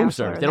camp Room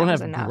counselor. service. They don't that have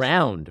was enough.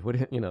 ground. What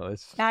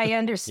it's. I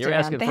understand. You're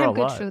asking they for have a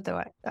good lot. food,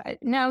 though.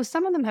 No,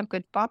 some of them have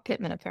good. Bob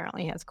Pittman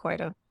apparently has quite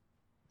a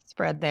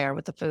spread there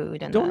with the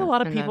food. And Don't a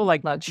lot of people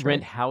like luxury.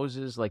 rent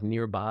houses like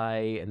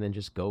nearby and then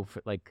just go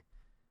for like?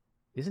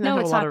 Isn't that No,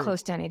 how it's a lot not of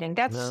close to anything.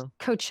 That's No?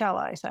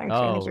 Coachella, I think.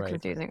 Oh, I think you're right.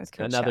 confusing with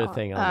Coachella. Another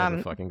thing I'll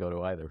never fucking go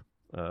to either.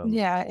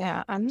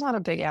 Yeah. I'm not a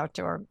big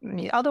outdoor.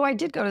 Although I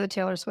did go to the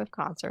Taylor Swift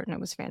concert and it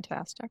was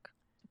fantastic.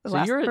 The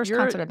first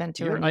concert I've been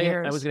to in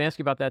years. I was going to ask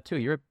you about that too.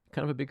 You're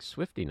kind of a big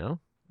Swiftie, no?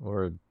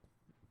 Or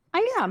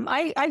I am.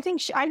 I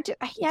think I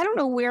don't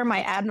know where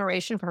my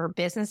admiration for her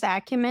business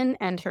acumen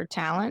and her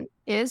talent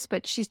is,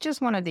 but she's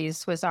just one of these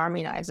Swiss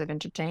Army knives of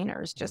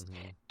entertainers.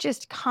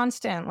 Just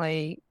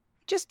constantly.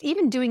 Just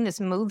even doing this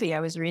movie,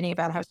 I was reading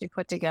about how she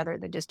put together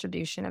the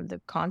distribution of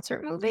the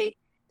concert movie.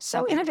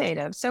 So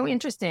innovative, so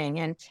interesting,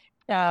 and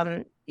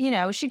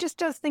she just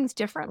does things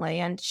differently.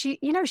 And she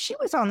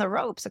was on the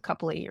ropes a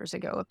couple of years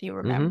ago, if you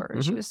remember.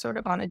 She was sort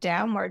of on a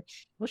downward.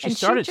 Well, she and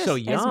started just so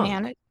has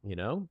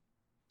young,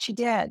 She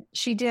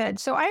did.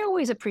 So I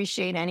always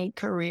appreciate any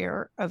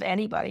career of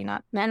anybody,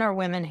 not men or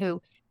women,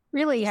 who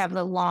really have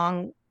the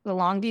long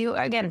view.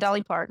 Again,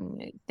 Dolly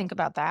Parton, think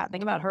about that.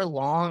 Think about her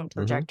long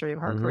trajectory of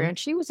her career. And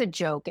she was a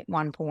joke at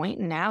one point,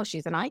 and now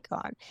she's an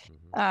icon.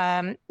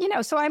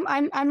 So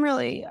I'm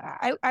really,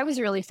 I was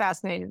really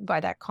fascinated by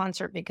that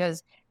concert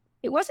because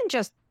it wasn't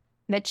just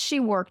that she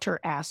worked her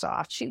ass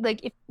off.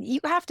 If you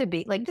have to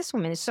be like, this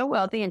woman is so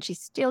wealthy and she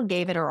still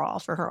gave it her all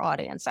for her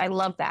audience. I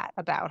love that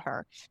about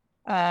her.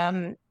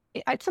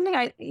 It's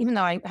something even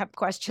though I have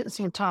questions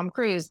from Tom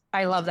Cruise,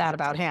 I love that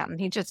about him.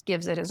 He just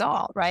gives it his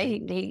all,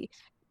 right?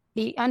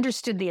 He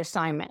understood the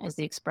assignment, is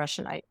the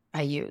expression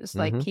I use.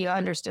 Like he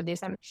understood the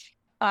assignment.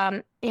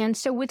 And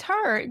so with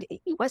her,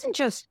 it wasn't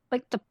just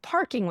like the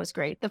parking was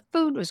great. The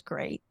food was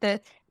great.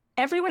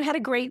 Everyone had a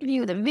great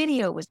view. The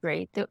video was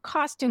great. The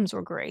costumes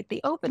were great.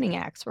 The opening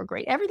acts were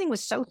great. Everything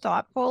was so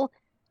thoughtful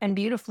and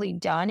beautifully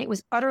done. It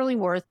was utterly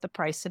worth the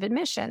price of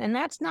admission. And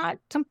that's not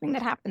something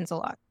that happens a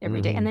lot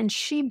every day. And then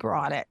she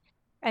brought it.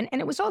 And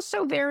it was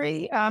also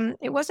very,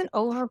 it wasn't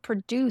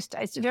overproduced.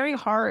 It's very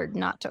hard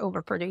not to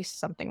overproduce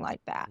something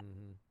like that.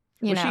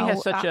 She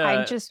has such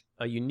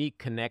a unique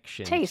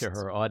connection to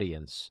her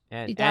audience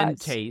and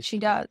taste. She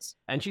does.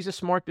 And she's a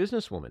smart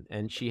businesswoman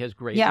and she has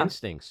great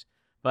instincts.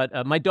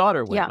 But my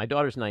daughter went. My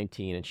daughter's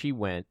 19 and she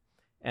went.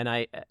 And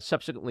I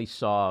subsequently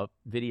saw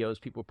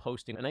videos people were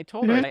posting, and I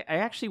told her I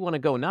actually want to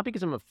go, not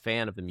because I'm a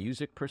fan of the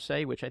music per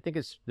se, which I think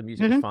the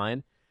music is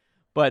fine,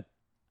 but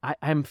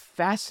I'm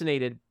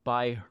fascinated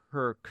by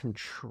her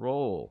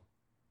control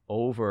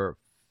over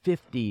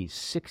 50,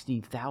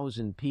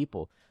 60,000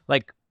 people.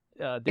 Like,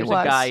 there's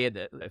a guy,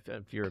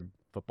 if you're a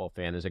football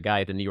fan, there's a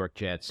guy at the New York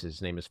Jets.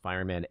 His name is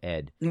Fireman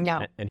Ed.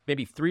 No. And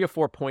maybe 3 or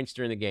 4 points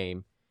during the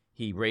game,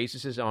 he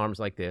raises his arms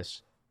like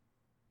this,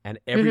 and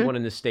everyone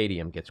in the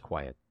stadium gets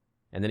quiet.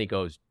 And then he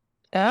goes,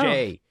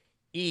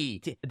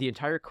 J-E-T. The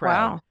entire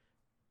crowd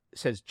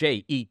says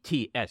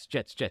J-E-T-S,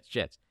 Jets, Jets,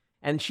 Jets.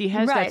 And she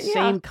has that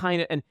same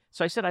kind of, and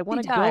so I said, I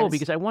want to go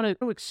because I want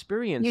to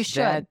experience you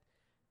should. that.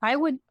 I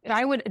would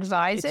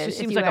advise it.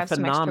 Seems if you like have a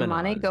some extra phenomenon.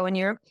 money, go in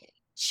Europe.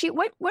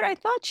 What I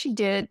thought she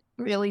did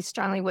really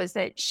strongly was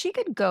that she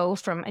could go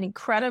from an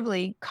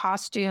incredibly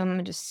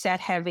costume, just set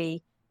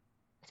heavy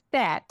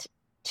set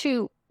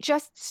to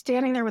just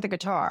standing there with a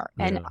guitar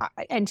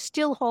and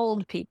still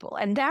hold people.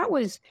 And that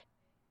was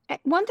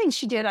one thing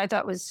she did I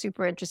thought was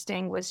super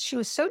interesting was she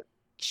was so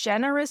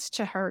generous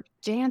to her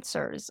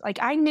dancers. Like,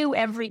 I knew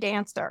every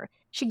dancer.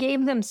 She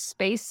gave them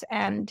space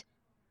and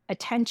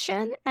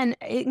attention, and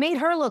it made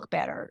her look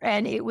better.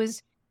 And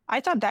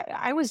I thought that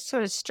I was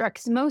sort of struck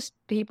because most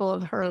people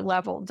of her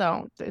level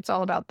don't. It's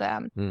all about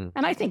them.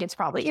 And I think it's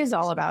probably is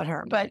all about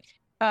her.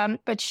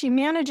 But she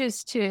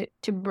manages to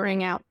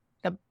bring out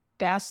the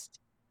best.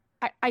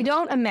 I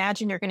don't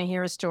imagine you're going to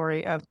hear a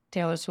story of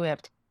Taylor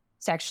Swift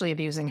sexually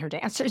abusing her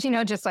dancers,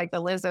 just like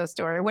the Lizzo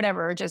story or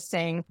whatever, just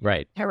saying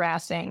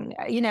harassing.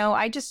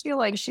 I just feel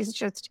like she's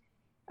just,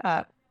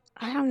 I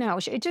don't know.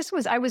 It just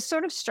was, I was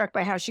sort of struck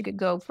by how she could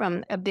go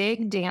from a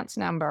big dance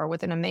number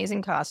with an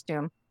amazing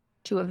costume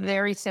to a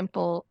very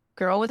simple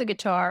girl with a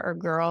guitar or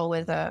girl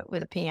with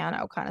a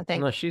piano kind of thing.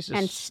 No, she's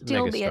and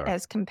still be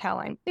as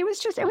compelling. It was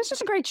just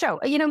a great show.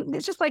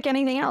 It's just like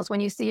anything else.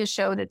 When you see a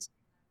show that's,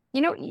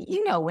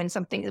 when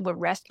something, a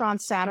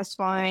restaurant's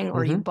satisfying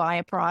or you buy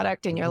a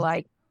product and you're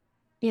like,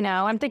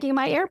 I'm thinking of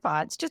my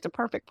AirPods, just a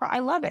perfect I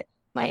love it.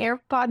 My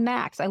AirPod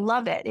Max, I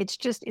love it. It's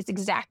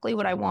exactly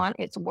what I want.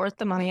 It's worth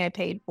the money I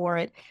paid for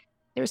it.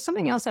 There was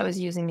something else I was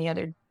using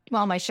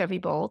my Chevy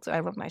Bolt. I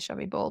love my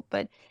Chevy Bolt,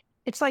 but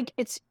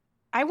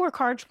I work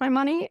hard for my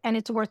money and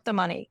it's worth the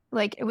money.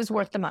 Like, it was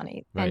worth the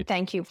money. Right. And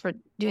thank you for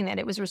doing that.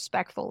 It was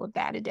respectful of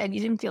that. And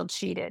you didn't feel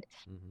cheated.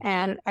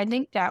 And I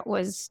think that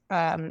was,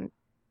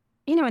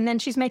 and then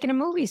she's making a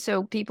movie,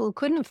 so people who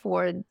couldn't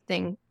afford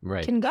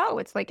can go.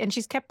 It's like, and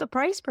she's kept the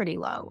price pretty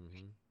low.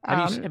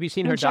 Have you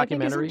seen her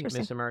documentary,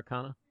 Miss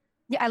Americana?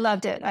 Yeah, I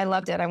loved it.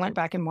 I went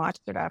back and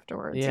watched it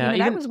afterwards. Yeah,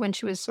 that was when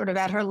she was sort of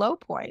at her low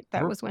point.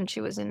 That was when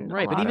she was in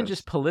but even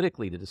just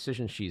politically, the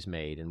decisions she's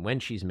made and when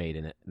she's made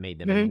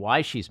them and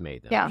why she's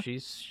made them. Yeah.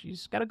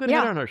 She's got a good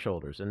head on her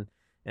shoulders, and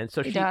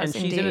so she's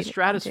in a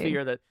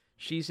stratosphere that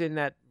she's in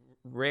that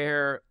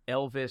rare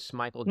Elvis,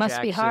 Michael Must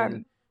Jackson. Be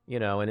hard.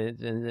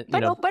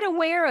 But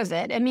aware of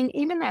it. I mean,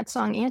 even that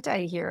song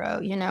 "Anti-Hero,"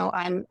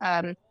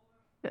 I'm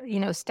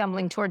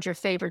stumbling towards your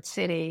favorite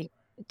city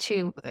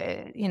to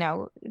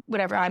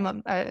whatever.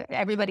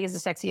 Everybody is a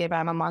sexy ape,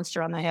 I'm a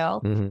monster on the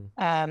hill.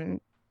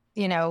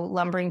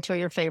 Lumbering to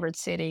your favorite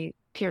city,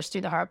 pierced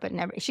through the heart, but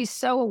never. She's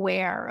so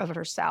aware of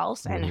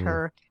herself and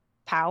her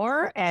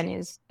power, and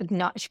is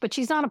not. But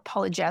she's not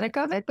apologetic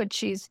of it. But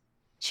she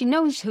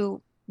knows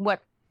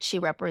what she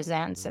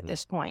represents at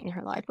this point in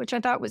her life, which I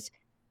thought was.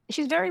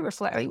 She's very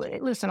reflective.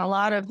 Listen, a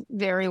lot of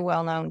very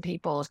well-known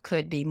people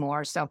could be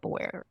more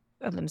self-aware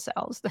of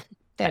themselves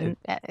than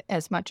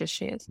as much as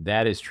she is.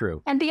 That is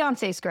true. And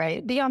Beyonce's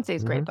great.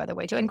 Beyonce's great, by the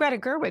way, too. And Greta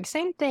Gerwig,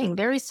 same thing.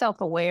 Very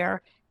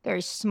self-aware,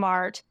 very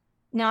smart,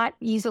 not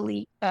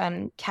easily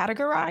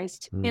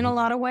categorized in a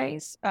lot of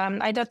ways.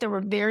 I thought there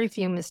were very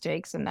few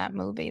mistakes in that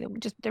movie.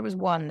 There was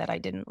one that I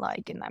didn't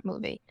like in that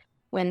movie.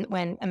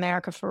 When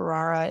America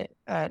Ferrera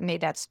made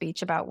that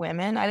speech about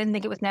women, I didn't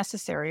think it was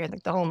necessary. I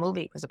think the whole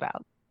movie was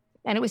about.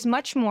 And it was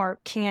much more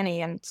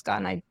canny, and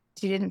Scott and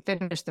she didn't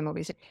finish the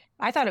movie.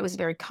 I thought it was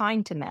very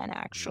kind to men,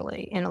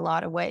 actually, in a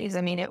lot of ways.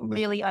 I mean, it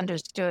really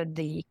understood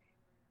the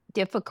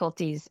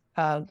difficulties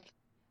of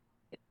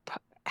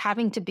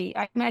having to be,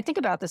 I think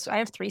about this. I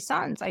have 3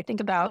 sons. I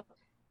think about,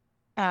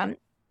 at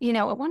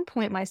one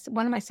point,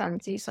 one of my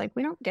sons, he's like,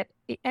 we don't get,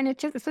 and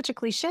it's such a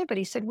cliche, but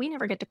he said, we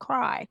never get to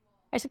cry.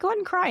 I said, go ahead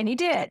and cry. And he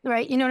did,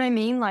 right? You know what I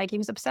mean? Like, he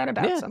was upset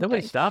about something.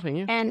 Nobody's stopping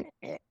you. And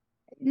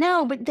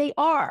no, but they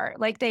are.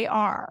 Like,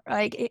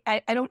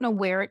 I don't know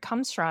where it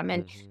comes from.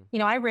 And,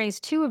 I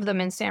raised 2 of them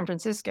in San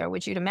Francisco,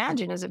 which you'd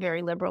imagine is a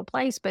very liberal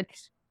place. But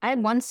I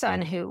had one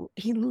son who,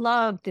 he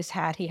loved this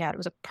hat he had. It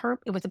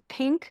was a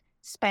pink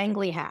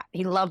spangly hat.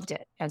 He loved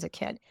it as a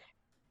kid.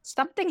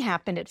 Something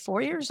happened at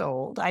 4 years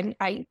old.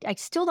 I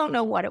still don't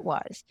know what it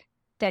was,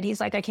 that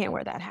he's like, I can't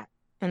wear that hat.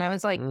 And I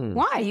was like,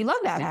 why? You love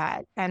that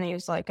hat. And he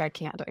was like, I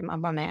can't.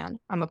 I'm a man.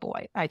 I'm a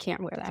boy. I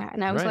can't wear that hat.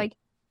 And I was like,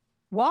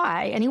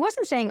 why? And he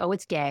wasn't saying, oh,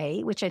 it's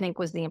gay, which I think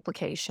was the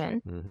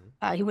implication.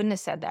 He wouldn't have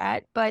said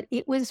that. But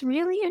it was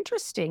really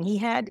interesting. He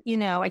had,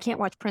 I can't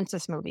watch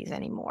princess movies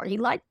anymore. He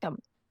liked them.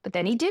 but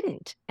then he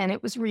didn't. And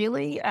it was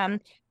really, and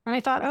I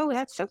thought, oh,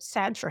 that's so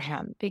sad for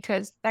him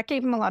because that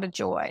gave him a lot of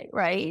joy,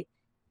 right?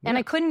 And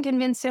I couldn't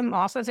convince him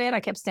off of it. I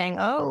kept saying,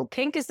 oh,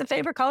 pink is the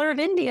favorite color of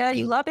India.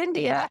 You love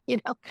India.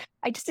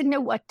 I just didn't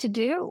know what to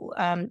do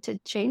to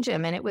change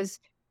him. And it was,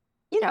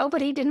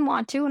 but he didn't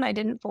want to, and I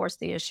didn't force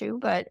the issue.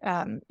 But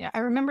I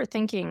remember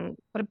thinking,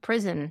 what a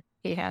prison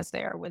he has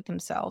there with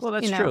himself. Well,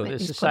 that's true.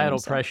 There's societal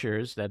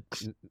pressures that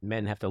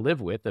men have to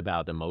live with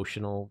about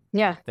emotional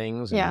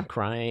things and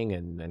crying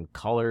and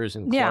colors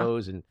and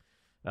clothes and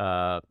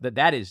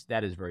that is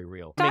very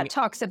real. Scott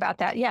talks about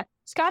that. Yeah,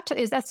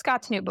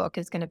 Scott's new book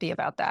is going to be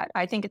about that.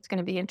 I think it's going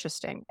to be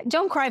interesting.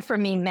 Don't cry for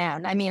mean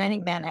men. I mean, I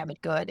think men have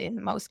it good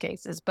in most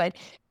cases, but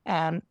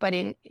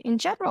in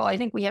general, I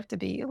think we have to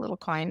be a little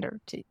kinder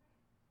to.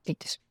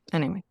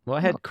 Anyway. Well,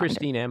 I had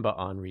Christine Emba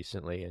on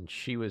recently, and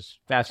she was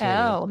fascinating.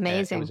 Oh,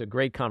 amazing! It was a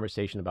great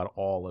conversation about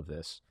all of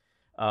this.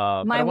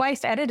 My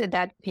wife edited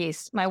that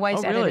piece.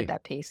 Edited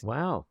that piece.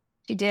 Wow.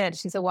 She did.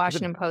 She's a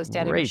Washington Post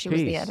editor. She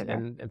was the editor.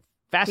 And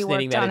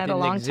fascinating that it didn't a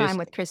long exist. Time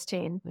with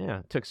Christine. Yeah,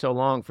 it took so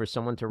long for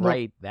someone to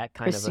write that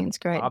kind of an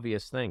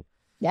obvious thing.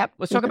 Yep.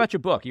 Let's talk about your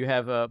book. You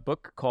have a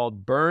book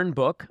called Burn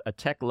Book, A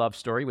Tech Love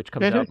Story, which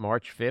comes out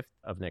March 5th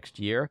of next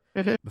year.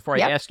 Before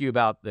I ask you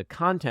about the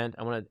content,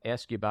 I want to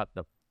ask you about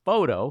the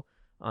photo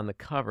on the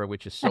cover,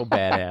 which is so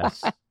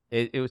badass.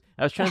 I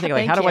was trying to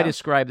think, how do I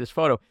describe this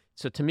photo?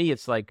 So to me,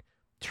 it's like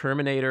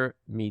Terminator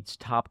meets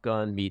Top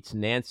Gun meets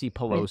Nancy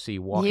Pelosi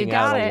walking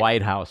out of the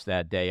White House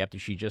that day after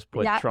she just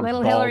put Trump's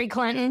little balls Hillary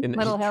Clinton,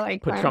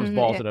 put Trump's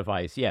balls in a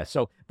vice. Yeah.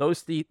 So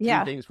those three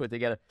things put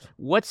together.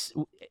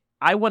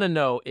 I want to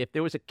know if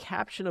there was a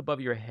caption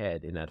above your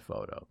head in that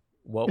photo.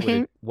 What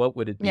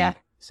would it be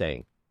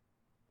saying?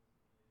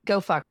 Go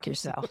fuck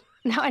yourself.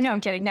 No, I know I'm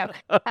kidding. No,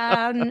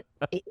 I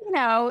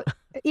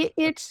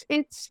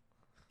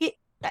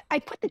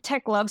put the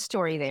tech love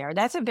story there.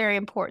 That's a very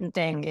important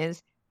thing.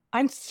 Is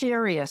I'm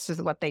furious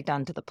with what they've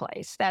done to the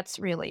place. I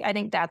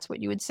think that's what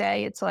you would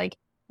say. It's like,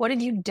 what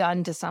have you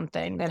done to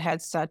something that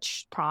had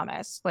such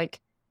promise?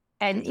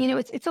 And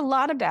it's a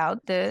lot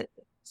about the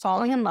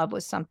falling in love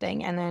with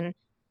something and then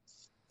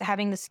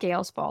having the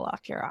scales fall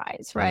off your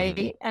eyes, right?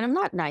 Mm-hmm. And I'm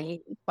not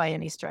naive by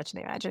any stretch of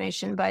the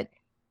imagination, but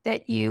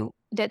that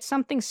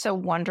something so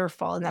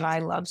wonderful and that I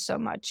love so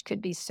much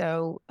could be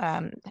so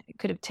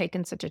could have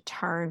taken such a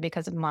turn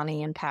because of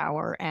money and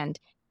power and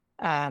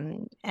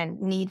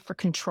need for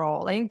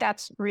control. I think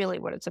that's really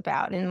what it's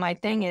about. And my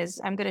thing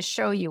is, I'm going to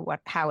show you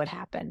how it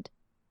happened.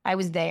 I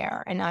was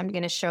there, and I'm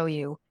going to show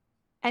you.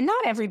 And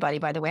not everybody,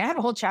 by the way. I have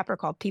a whole chapter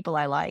called "People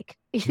I Like."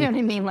 You know what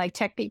I mean? Like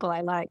tech people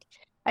I like.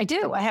 I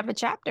do. I have a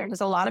chapter. There's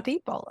a lot of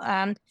people.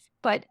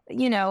 But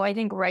I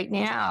think right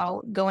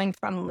now, going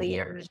from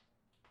leaders.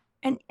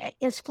 And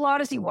as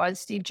flawed as he was,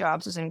 Steve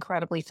Jobs was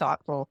incredibly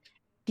thoughtful.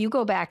 If you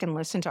go back and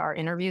listen to our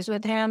interviews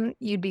with him,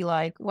 you'd be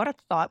like, what a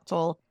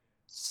thoughtful,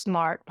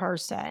 smart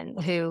person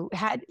who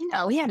had,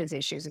 he had his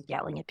issues of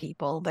yelling at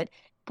people. But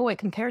boy,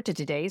 compared to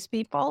today's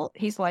people,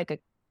 he's like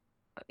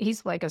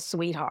a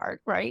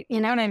sweetheart, right?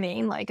 You know what I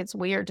mean? Like, it's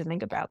weird to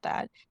think about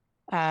that.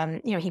 He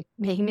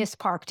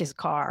misparked his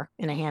car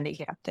in a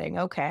handicap thing.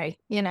 Okay.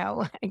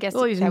 I guess.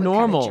 Well, he's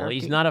normal. Kind of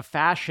he's not a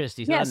fascist.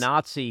 He's not a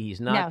Nazi.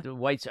 He's not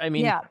white. I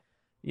mean,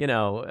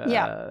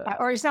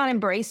 or he's not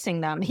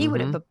embracing them. He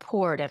would have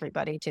abhorred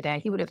everybody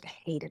today. He would have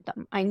hated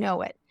them. I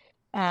know it.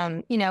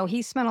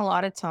 He spent a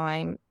lot of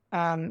time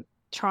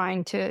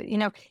trying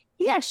to,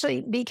 he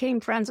actually became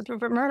friends with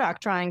Rupert Murdoch,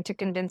 trying to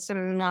convince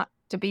him not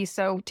to be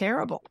so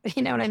terrible.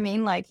 You know what I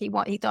mean? Like he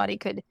thought he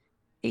could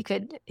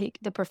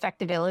the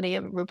perfectibility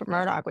of Rupert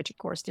Murdoch, which of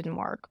course didn't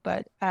work,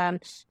 but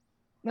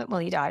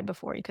he died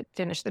before he could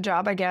finish the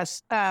job, I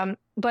guess.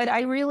 But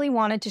I really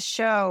wanted to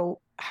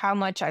show how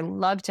much I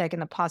love tech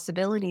and the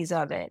possibilities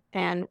of it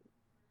and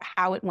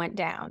how it went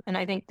down. And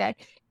I think that,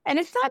 and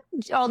it's not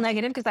all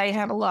negative because I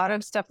have a lot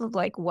of stuff of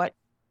like what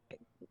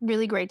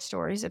really great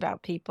stories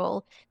about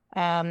people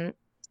and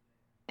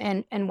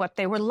what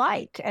they were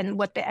like and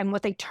what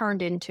they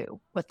turned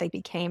into, what they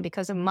became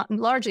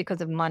largely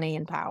because of money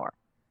and power.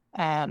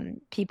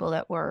 People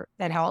that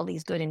had all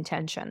these good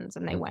intentions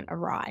and they went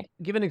awry.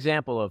 Give an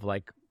example of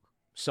like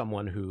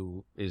someone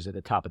who is at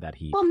the top of that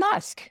heap. Well,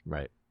 Musk.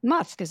 Right.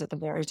 Musk is at the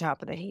very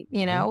top of the heap,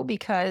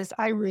 because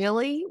I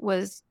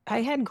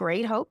had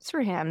great hopes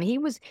for him. He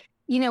was,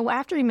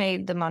 after he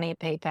made the money at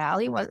PayPal,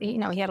 he was, he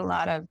had a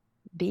lot of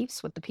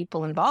beefs with the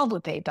people involved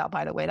with PayPal,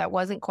 by the way. That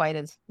wasn't quite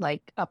as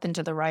like up and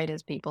to the right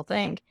as people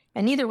think.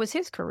 And neither was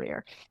his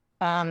career.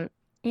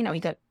 He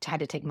had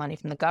to take money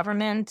from the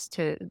government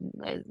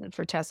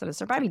for Tesla to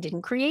survive. He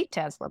didn't create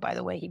Tesla, by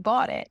the way. He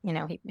bought it.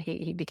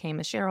 He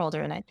became a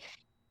shareholder in it.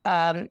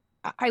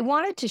 I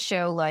wanted to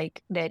show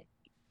like that.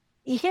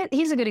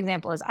 He's a good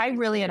example. I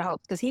really had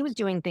hoped because he was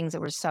doing things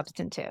that were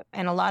substantive,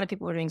 and a lot of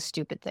people were doing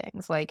stupid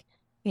things like,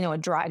 a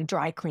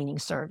dry cleaning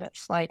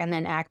service, and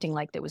then acting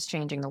like that was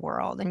changing the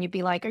world. And you'd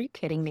be like, "Are you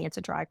kidding me? It's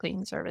a dry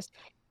cleaning service."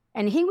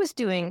 And he was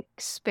doing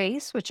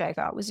space, which I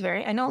thought was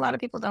I know a lot of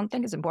people don't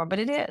think it's important, but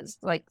it is.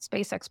 Like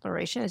space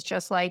exploration is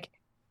just like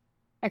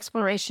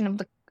exploration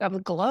of the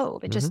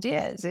globe. It just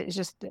is. It's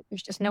just,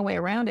 there's just no way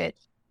around it.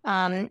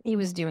 He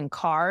was doing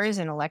cars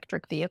and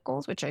electric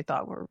vehicles, which I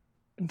thought were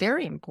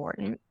very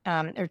important.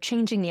 Or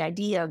changing the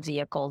idea of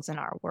vehicles in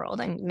our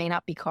world. And it may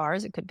not be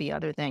cars, it could be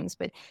other things,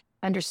 but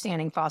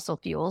understanding fossil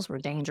fuels were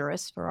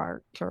dangerous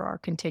for our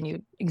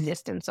continued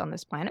existence on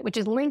this planet, which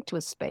is linked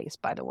with space,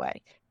 by the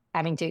way,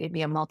 having to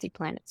be a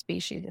multi-planet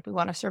species if we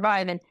want to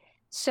survive. And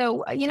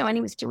so, and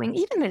he was doing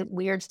even the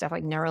weird stuff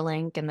like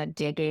Neuralink and the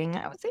digging.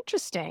 It was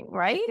interesting,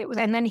 right?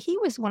 And then he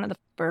was one of the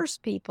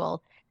first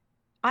people,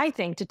 I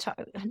think, to talk,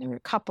 and there were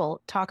a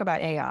couple talk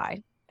about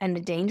AI and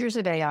the dangers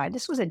of AI.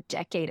 This was a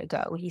decade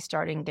ago. He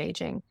started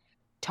engaging,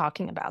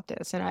 talking about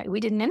this. And we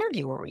did an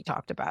interview where we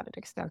talked about it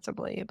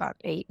extensively about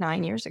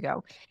 8-9 years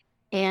ago.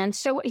 And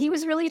so he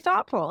was really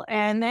thoughtful.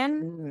 And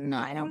then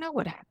I don't know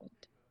what happened.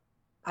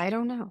 I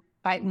don't know.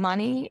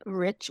 Money,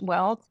 rich,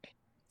 wealth,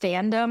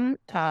 fandom,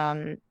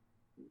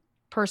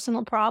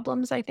 personal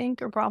problems, I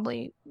think, are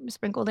probably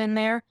sprinkled in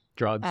there.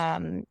 Drugs.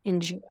 In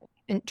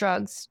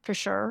drugs, for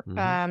sure.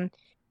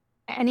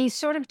 And he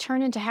sort of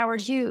turned into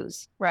Howard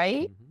Hughes,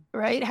 right?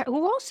 Right?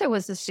 Who also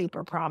was a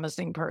super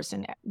promising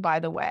person, by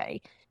the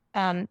way.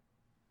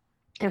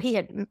 He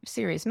had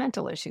serious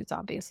mental issues,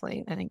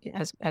 obviously, I think,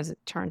 as it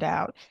turned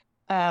out,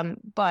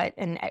 but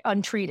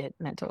untreated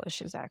mental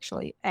issues,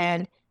 actually.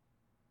 And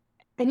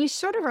you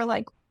sort of are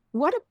like,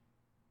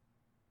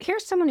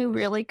 here's someone who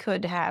really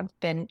could have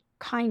been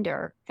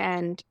kinder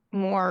and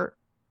more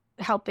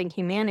helping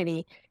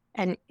humanity.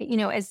 And,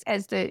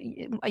 as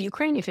a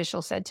Ukrainian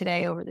official said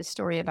today over the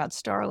story about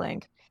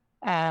Starlink,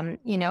 a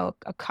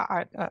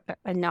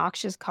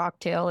noxious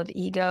cocktail of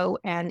ego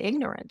and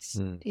ignorance.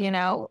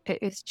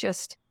 It's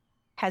just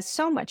has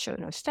so much of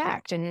an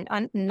effect,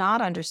 and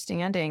not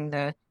understanding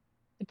the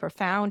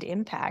profound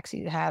impacts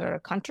he had on a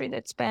country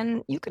that's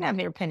been, you can have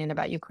your opinion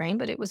about Ukraine,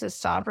 but it was a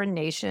sovereign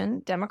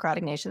nation,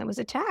 democratic nation that was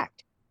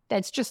attacked.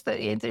 That's just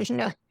there's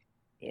no,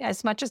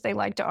 as much as they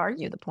like to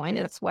argue the point,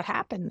 that's what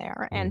happened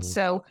there. And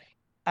so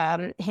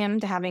him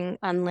to having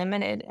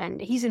unlimited, and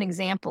he's an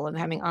example of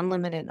having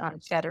unlimited,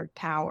 unfettered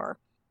power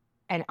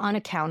and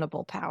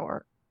unaccountable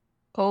power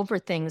over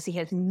things he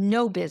has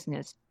no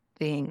business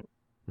being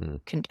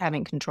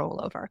having control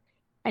over.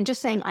 And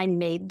just saying I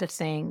made the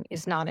thing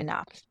is not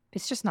enough.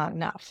 It's just not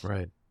enough.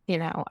 Right.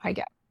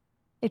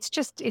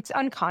 It's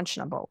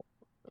unconscionable,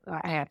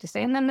 I have to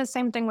say. And then the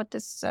same thing with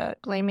this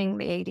blaming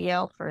the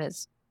ADL for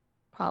his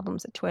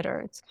problems at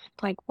Twitter. It's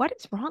like, what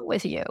is wrong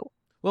with you?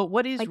 Well,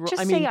 what is wrong?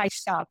 Just say I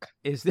suck.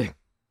 Is there?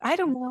 I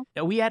don't know.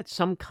 Are we at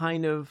some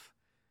kind of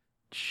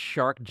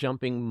shark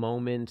jumping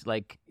moment?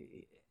 Like,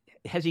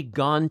 has he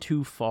gone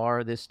too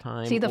far this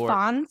time? See the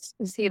fawns?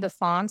 See the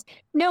fawns?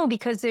 No,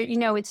 because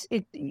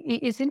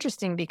it's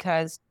interesting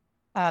because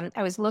I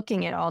was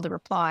looking at all the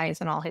replies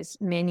and all his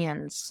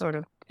minions sort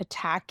of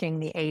attacking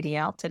the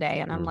ADL today,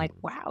 and I'm like,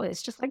 wow,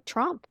 it's just like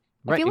Trump.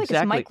 I feel like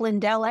it's Mike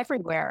Lindell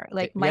everywhere.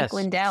 Like Mike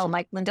Lindell.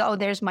 Oh,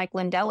 there's Mike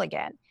Lindell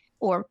again.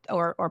 Or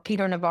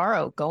Peter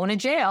Navarro going to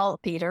jail.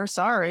 Peter,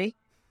 sorry,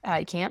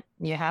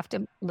 you have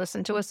to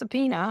listen to a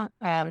subpoena.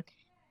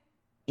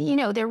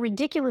 Their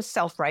ridiculous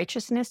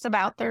self-righteousness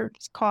about their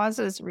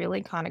causes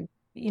really kind of,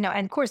 and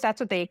of course that's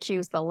what they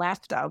accuse the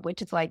left of,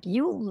 which is like,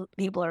 you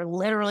people are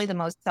literally the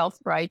most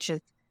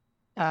self-righteous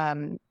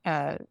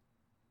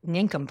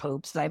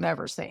nincompoops I've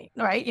ever seen,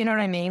 right? You know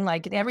what I mean?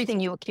 Like everything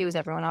you accuse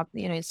everyone of,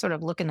 it's sort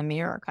of look in the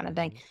mirror kind of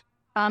thing.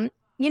 I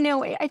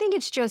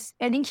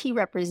think he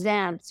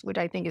represents what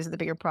I think is the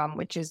bigger problem,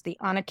 which is the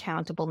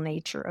unaccountable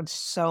nature of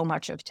so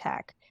much of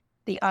tech,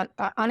 the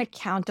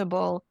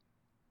unaccountable,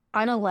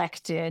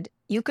 unelected.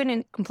 You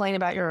can complain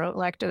about your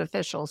elected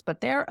officials, but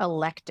they're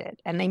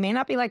elected, and they may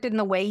not be elected in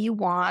the way you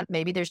want.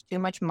 Maybe there's too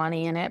much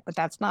money in it, but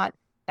that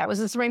was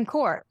the Supreme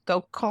Court.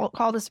 Go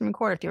call the Supreme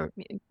Court if you're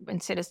in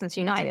Citizens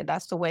United.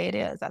 That's the way it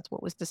is. That's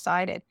what was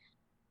decided.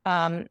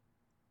 I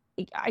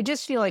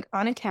just feel like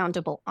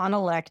unaccountable,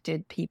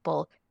 unelected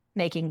people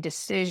making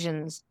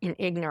decisions in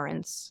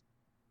ignorance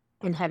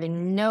and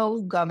having no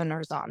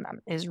governors on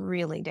them is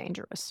really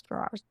dangerous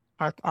for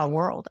our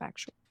world,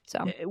 actually.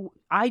 So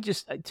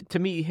to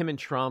me, him and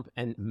Trump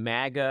and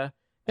MAGA,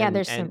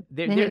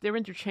 they're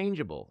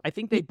interchangeable. I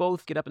think they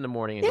both get up in the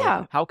morning and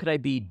go, how could I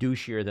be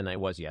douchier than I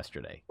was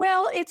yesterday?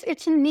 Well,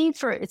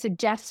 it's a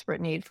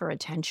desperate need for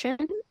attention.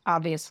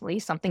 Obviously,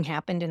 something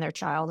happened in their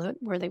childhood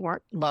where they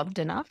weren't loved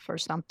enough or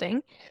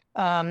something.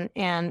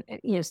 And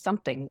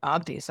something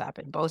obvious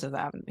happened, both of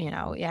them,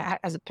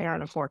 as a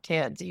parent of 4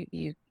 kids,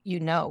 you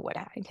know what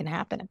can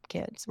happen to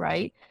kids,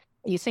 right?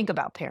 You think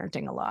about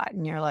parenting a lot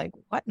and you're like,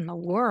 what in the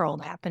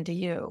world happened to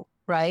you?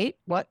 Right?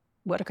 What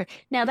occurred?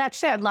 Now, that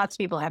said, lots of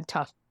people have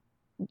tough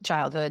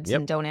childhoods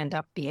and don't end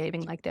up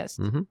behaving like this.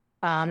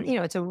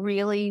 It's a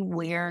really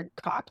weird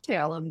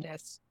cocktail of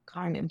this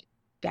kind of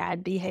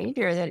bad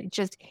behavior that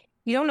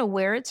you don't know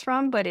where it's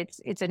from, but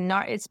it's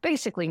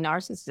basically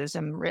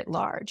narcissism writ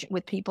large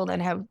with people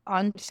that have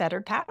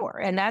unfettered power,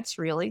 and that's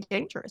really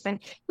dangerous. And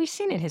we've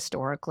seen it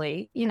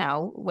historically.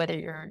 Whether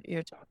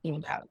you're talking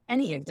about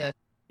any of the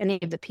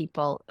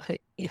people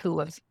who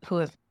have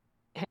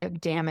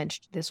have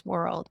damaged this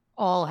world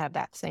all have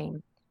that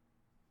same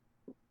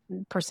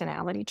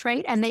personality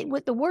trait. And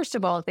what the worst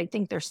of all is they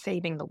think they're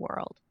saving the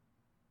world.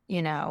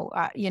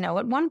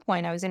 At one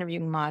point I was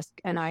interviewing Musk,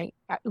 and it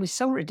was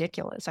so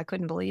ridiculous. I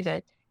couldn't believe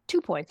it.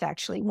 2 points,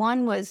 actually.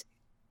 One was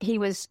he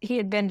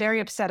had been very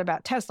upset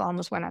about Tesla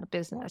almost went out of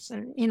business,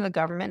 and the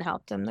government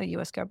helped him, the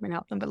U.S. government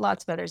helped him, but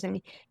lots of others.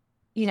 And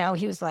he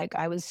was like,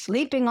 I was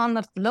sleeping on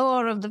the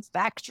floor of the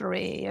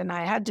factory, and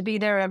I had to be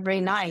there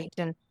every night.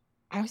 And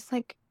I was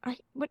like,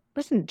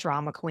 listen,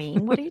 drama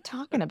queen, what are you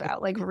talking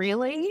about? Like,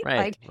 really? Right.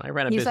 Like, I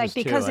ran a he's business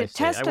like, because too. if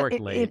Tesla, I worked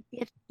late.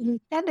 if he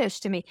said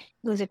this to me,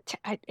 he goes,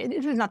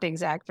 this is not the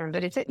exact term,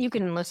 but you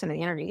can listen to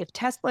the interview. If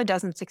Tesla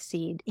doesn't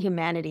succeed,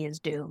 humanity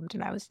is doomed.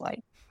 And I was like,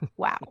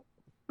 wow,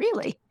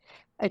 really?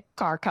 A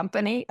car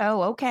company?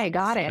 Oh, okay,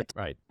 got it.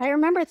 Right. I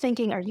remember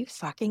thinking, are you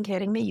fucking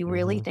kidding me? You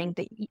really think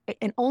that,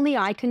 and only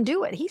I can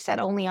do it. He said,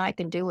 only I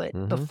can do it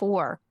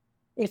before.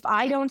 If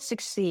I don't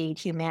succeed,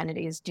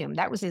 humanity is doomed.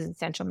 That was his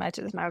essential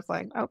message. And I was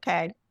like,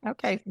 okay,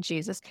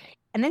 Jesus.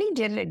 And then he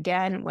did it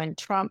again when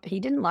he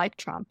didn't like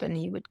Trump, and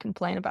he would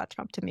complain about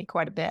Trump to me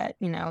quite a bit,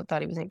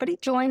 thought he was, but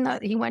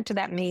he went to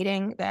that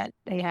meeting that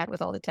they had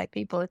with all the tech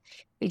people.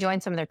 He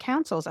joined some of their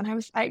councils, and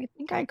I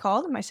think I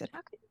called him. I said,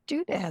 how could you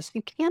do this?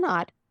 You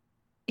cannot.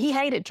 He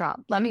hated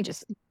Trump. Let me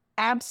just,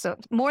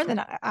 absolutely, more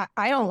than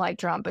I don't like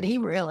Trump, but he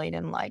really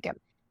didn't like him.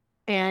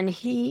 And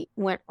he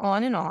went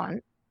on and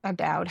on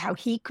about how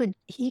he could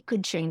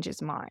change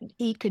his mind.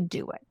 He could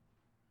do it.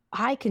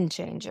 I can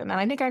change him. And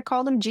I think I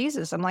called him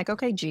Jesus. I'm like,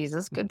 okay,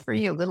 Jesus, good for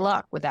you. Good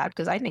luck with that.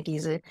 Because I think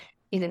he's an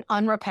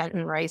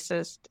unrepentant,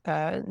 racist,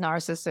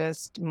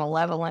 narcissist,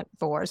 malevolent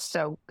force.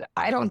 So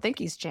I don't think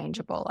he's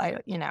changeable. I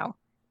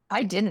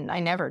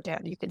never did.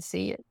 You could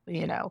see it,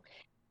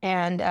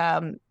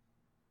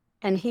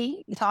 and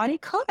he thought he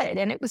could.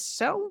 And it was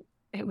so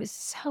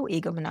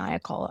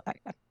egomaniacal.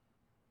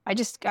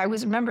 I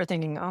remember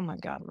thinking, oh my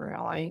God,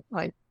 really?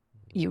 Like,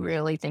 you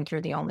really think you're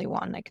the only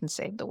one that can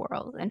save the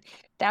world? And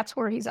that's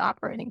where he's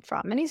operating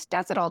from. And he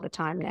does it all the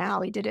time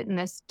now. He did it in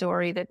this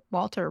story that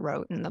Walter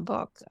wrote in the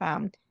book.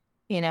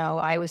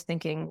 I was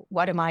thinking,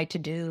 what am I to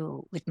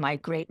do with my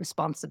great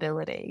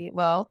responsibility?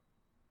 Well,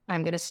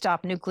 I'm going to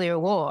stop nuclear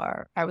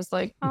war. I was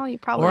like, oh, you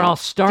probably or I'll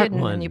start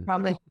didn't, one. and you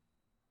probably,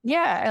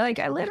 yeah, like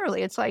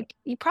it's like,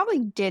 you probably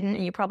didn't,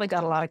 and you probably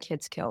got a lot of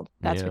kids killed.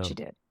 That's what you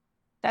did.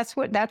 That's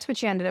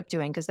what you ended up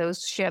doing, because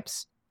those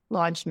ships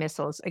launched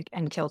missiles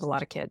and killed a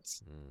lot of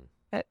kids.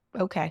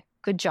 Okay,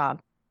 good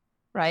job,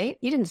 right?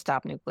 You didn't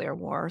stop nuclear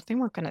war. They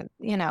weren't going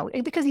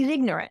to, because he's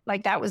ignorant.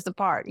 Like, that was the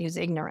part. He was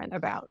ignorant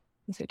about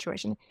the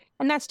situation.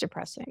 And that's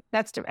depressing.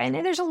 And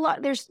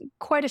there's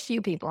quite a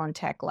few people in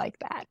tech like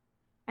that.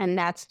 And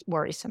that's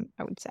worrisome,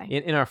 I would say.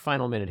 In our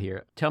final minute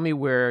here, tell me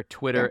where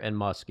Twitter and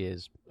Musk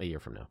is a year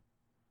from now.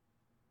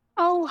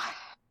 Oh,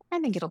 I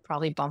think it'll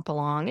probably bump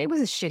along. It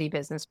was a shitty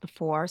business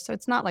before, so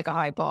it's not like a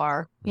high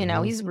bar.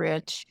 He's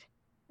rich.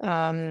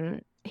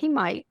 He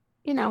might,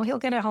 he'll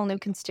get a whole new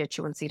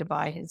constituency to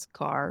buy his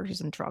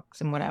cars and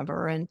trucks and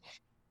whatever. And,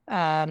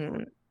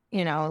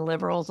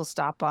 liberals will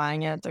stop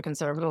buying it. The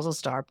conservatives will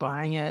start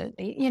buying it.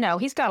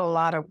 He's got a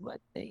lot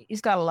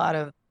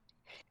of,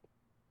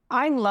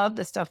 I love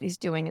the stuff he's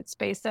doing at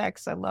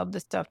SpaceX. I love the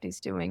stuff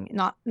he's doing,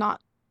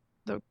 not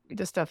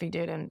the stuff he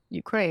did in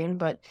Ukraine,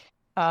 but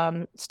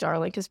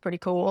Starlink is pretty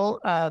cool.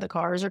 The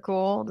cars are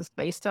cool. The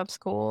space stuff's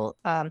cool.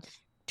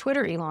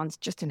 Twitter, Elon's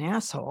just an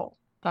asshole.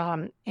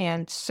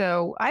 And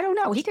so I don't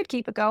know. He could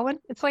keep it going.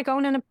 It's like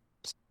owning a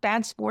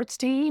bad sports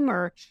team,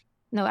 or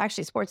no,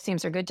 actually, sports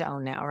teams are good to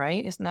own now,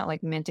 right? Isn't that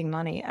like minting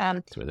money?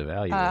 That's where the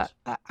value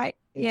is.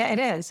 Yeah, it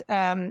is.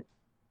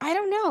 I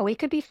don't know. He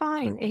could be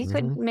fine. He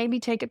could maybe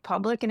take it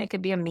public, and it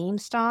could be a meme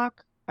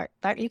stock.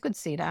 That you could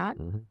see that,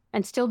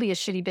 and still be a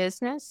shitty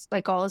business.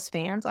 Like all his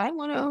fans, I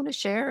want to own a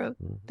share of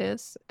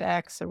this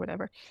X or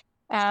whatever.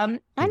 I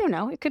don't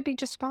know. It could be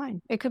just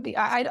fine. It could be.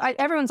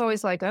 Everyone's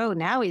always like, "Oh,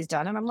 now he's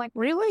done it." I'm like,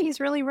 really?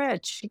 He's really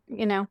rich.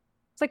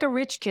 It's like a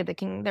rich kid that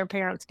their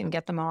parents can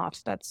get them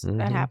off. That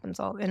happens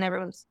all, and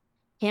everyone's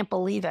can't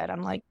believe it.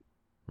 I'm like,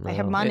 they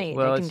have money.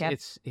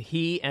 It's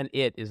he and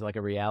it is like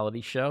a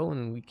reality show,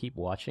 and we keep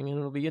watching, and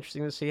it'll be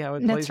interesting to see how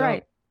it plays out. That's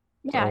right.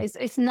 Yeah,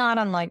 it's not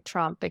unlike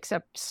Trump,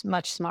 except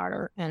much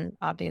smarter and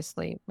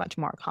obviously much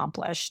more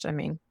accomplished. I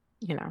mean,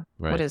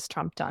 what has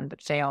Trump done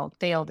but failed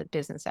at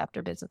business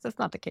after business? That's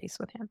not the case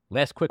with him.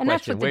 Last quick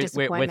question.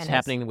 What's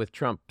happening with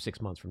Trump 6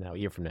 months from now, a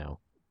year from now?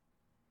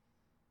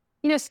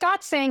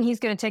 Scott's saying he's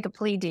going to take a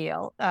plea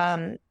deal.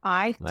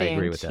 I think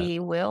agree with that. He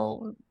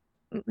will.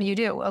 You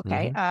do?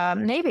 Okay.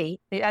 Maybe.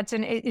 It's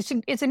an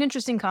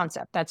interesting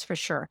concept, that's for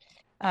sure.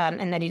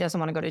 And that he doesn't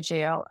want to go to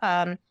jail.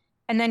 And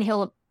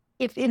then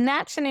if in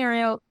that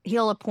scenario,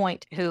 he'll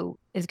appoint who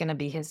is going to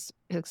be his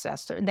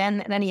successor.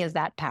 Then he has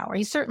that power.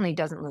 He certainly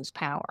doesn't lose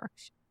power,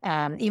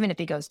 even if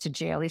he goes to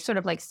jail. He's sort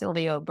of like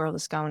Silvio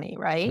Berlusconi,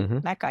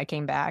 right? That guy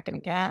came back, and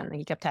again,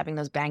 he kept having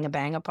those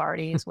banga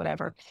parties,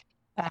 whatever.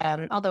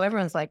 Although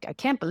everyone's like, I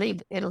can't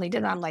believe Italy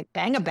did. I'm like,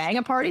 banga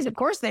parties? Of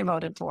course they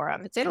voted for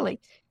him. It's Italy.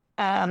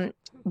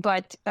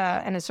 But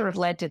it sort of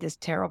led to this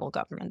terrible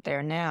government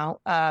there now.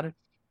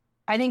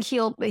 I think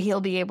he'll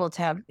be able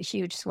to have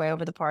huge sway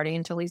over the party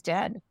until he's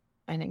dead.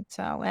 I think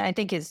so. And I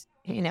think his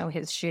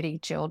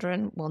shitty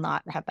children will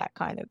not have that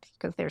kind of,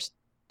 because there's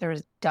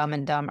Dumb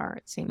and Dumber,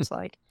 it seems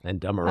like. And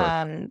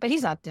dumberer. But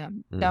he's not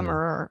dumb.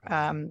 Dumberer.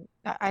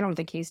 I don't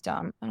think he's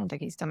dumb. And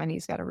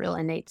he's got a real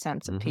innate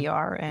sense of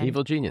PR and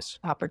evil genius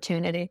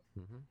opportunity.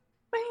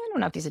 I don't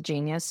know if he's a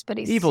genius, but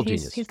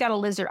genius. He's got a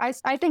lizard.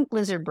 I think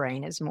lizard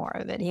brain is more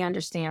of it. He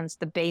understands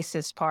the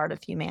basis part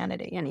of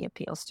humanity, and he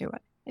appeals to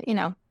it.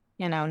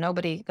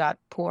 Nobody got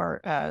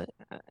poor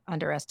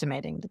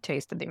underestimating the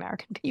taste of the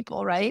American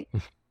people, right?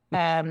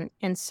 And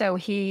so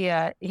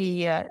I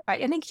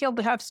think he'll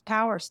have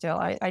power still.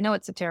 I know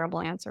it's a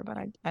terrible answer, but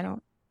I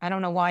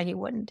don't know why he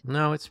wouldn't.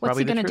 No, it's What's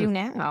probably he the going to truth.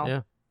 do now?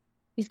 Yeah.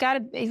 He's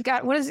got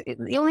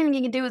the only thing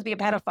he can do is be a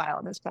pedophile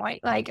at this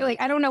point. Like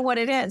I don't know what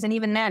it is, and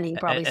even then he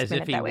probably as spin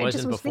if it he that way.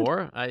 wasn't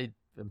before.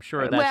 I'm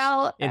sure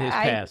that's in his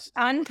past.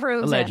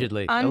 Unproven,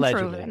 Allegedly, covering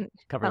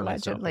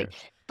myself allegedly. there.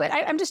 But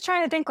I'm just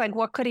trying to think, like,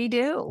 what could he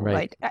do?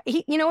 Right. Like,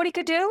 you know what he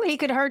could do? He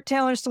could hurt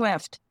Taylor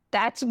Swift.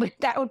 That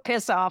would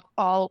piss off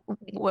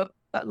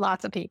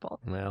lots of people.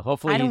 Well,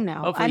 hopefully, I don't know.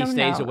 Hopefully, he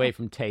stays away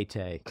from Tay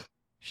Tay.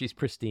 She's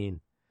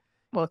pristine.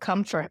 We're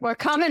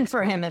coming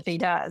for him if he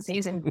does.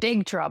 He's in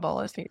big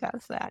trouble if he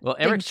does that. Well,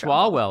 Eric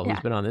Swalwell, who's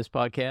been on this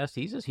podcast,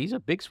 he's a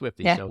big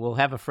Swiftie. Yeah. So we'll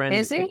have a friend.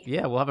 Is he?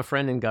 Yeah, we'll have a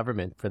friend in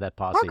government for that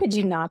posse. How could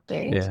you not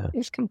be? Yeah.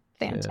 He's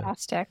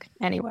fantastic.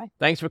 Yeah. Anyway.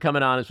 Thanks for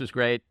coming on. This was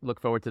great. Look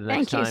forward to the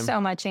next time. Thank you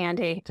so much,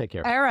 Andy. Take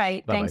care. All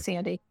right. Bye-bye. Thanks,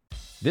 Andy.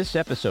 This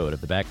episode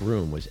of The Back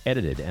Room was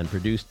edited and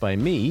produced by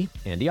me,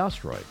 Andy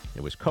Ostroy.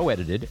 It was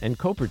co-edited and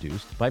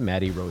co-produced by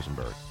Maddie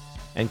Rosenberg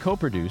and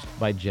co-produced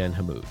by Jen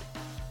Hammoud.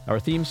 Our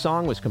theme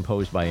song was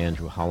composed by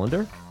Andrew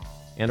Hollander,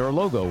 and our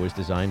logo was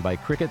designed by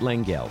Cricket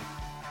Langell.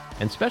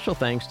 And special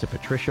thanks to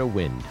Patricia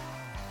Wind.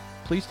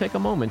 Please take a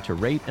moment to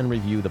rate and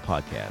review the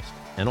podcast,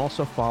 and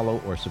also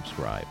follow or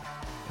subscribe.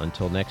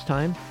 Until next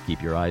time,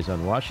 keep your eyes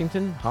on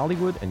Washington,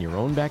 Hollywood, and your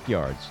own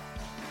backyards,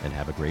 and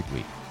have a great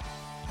week.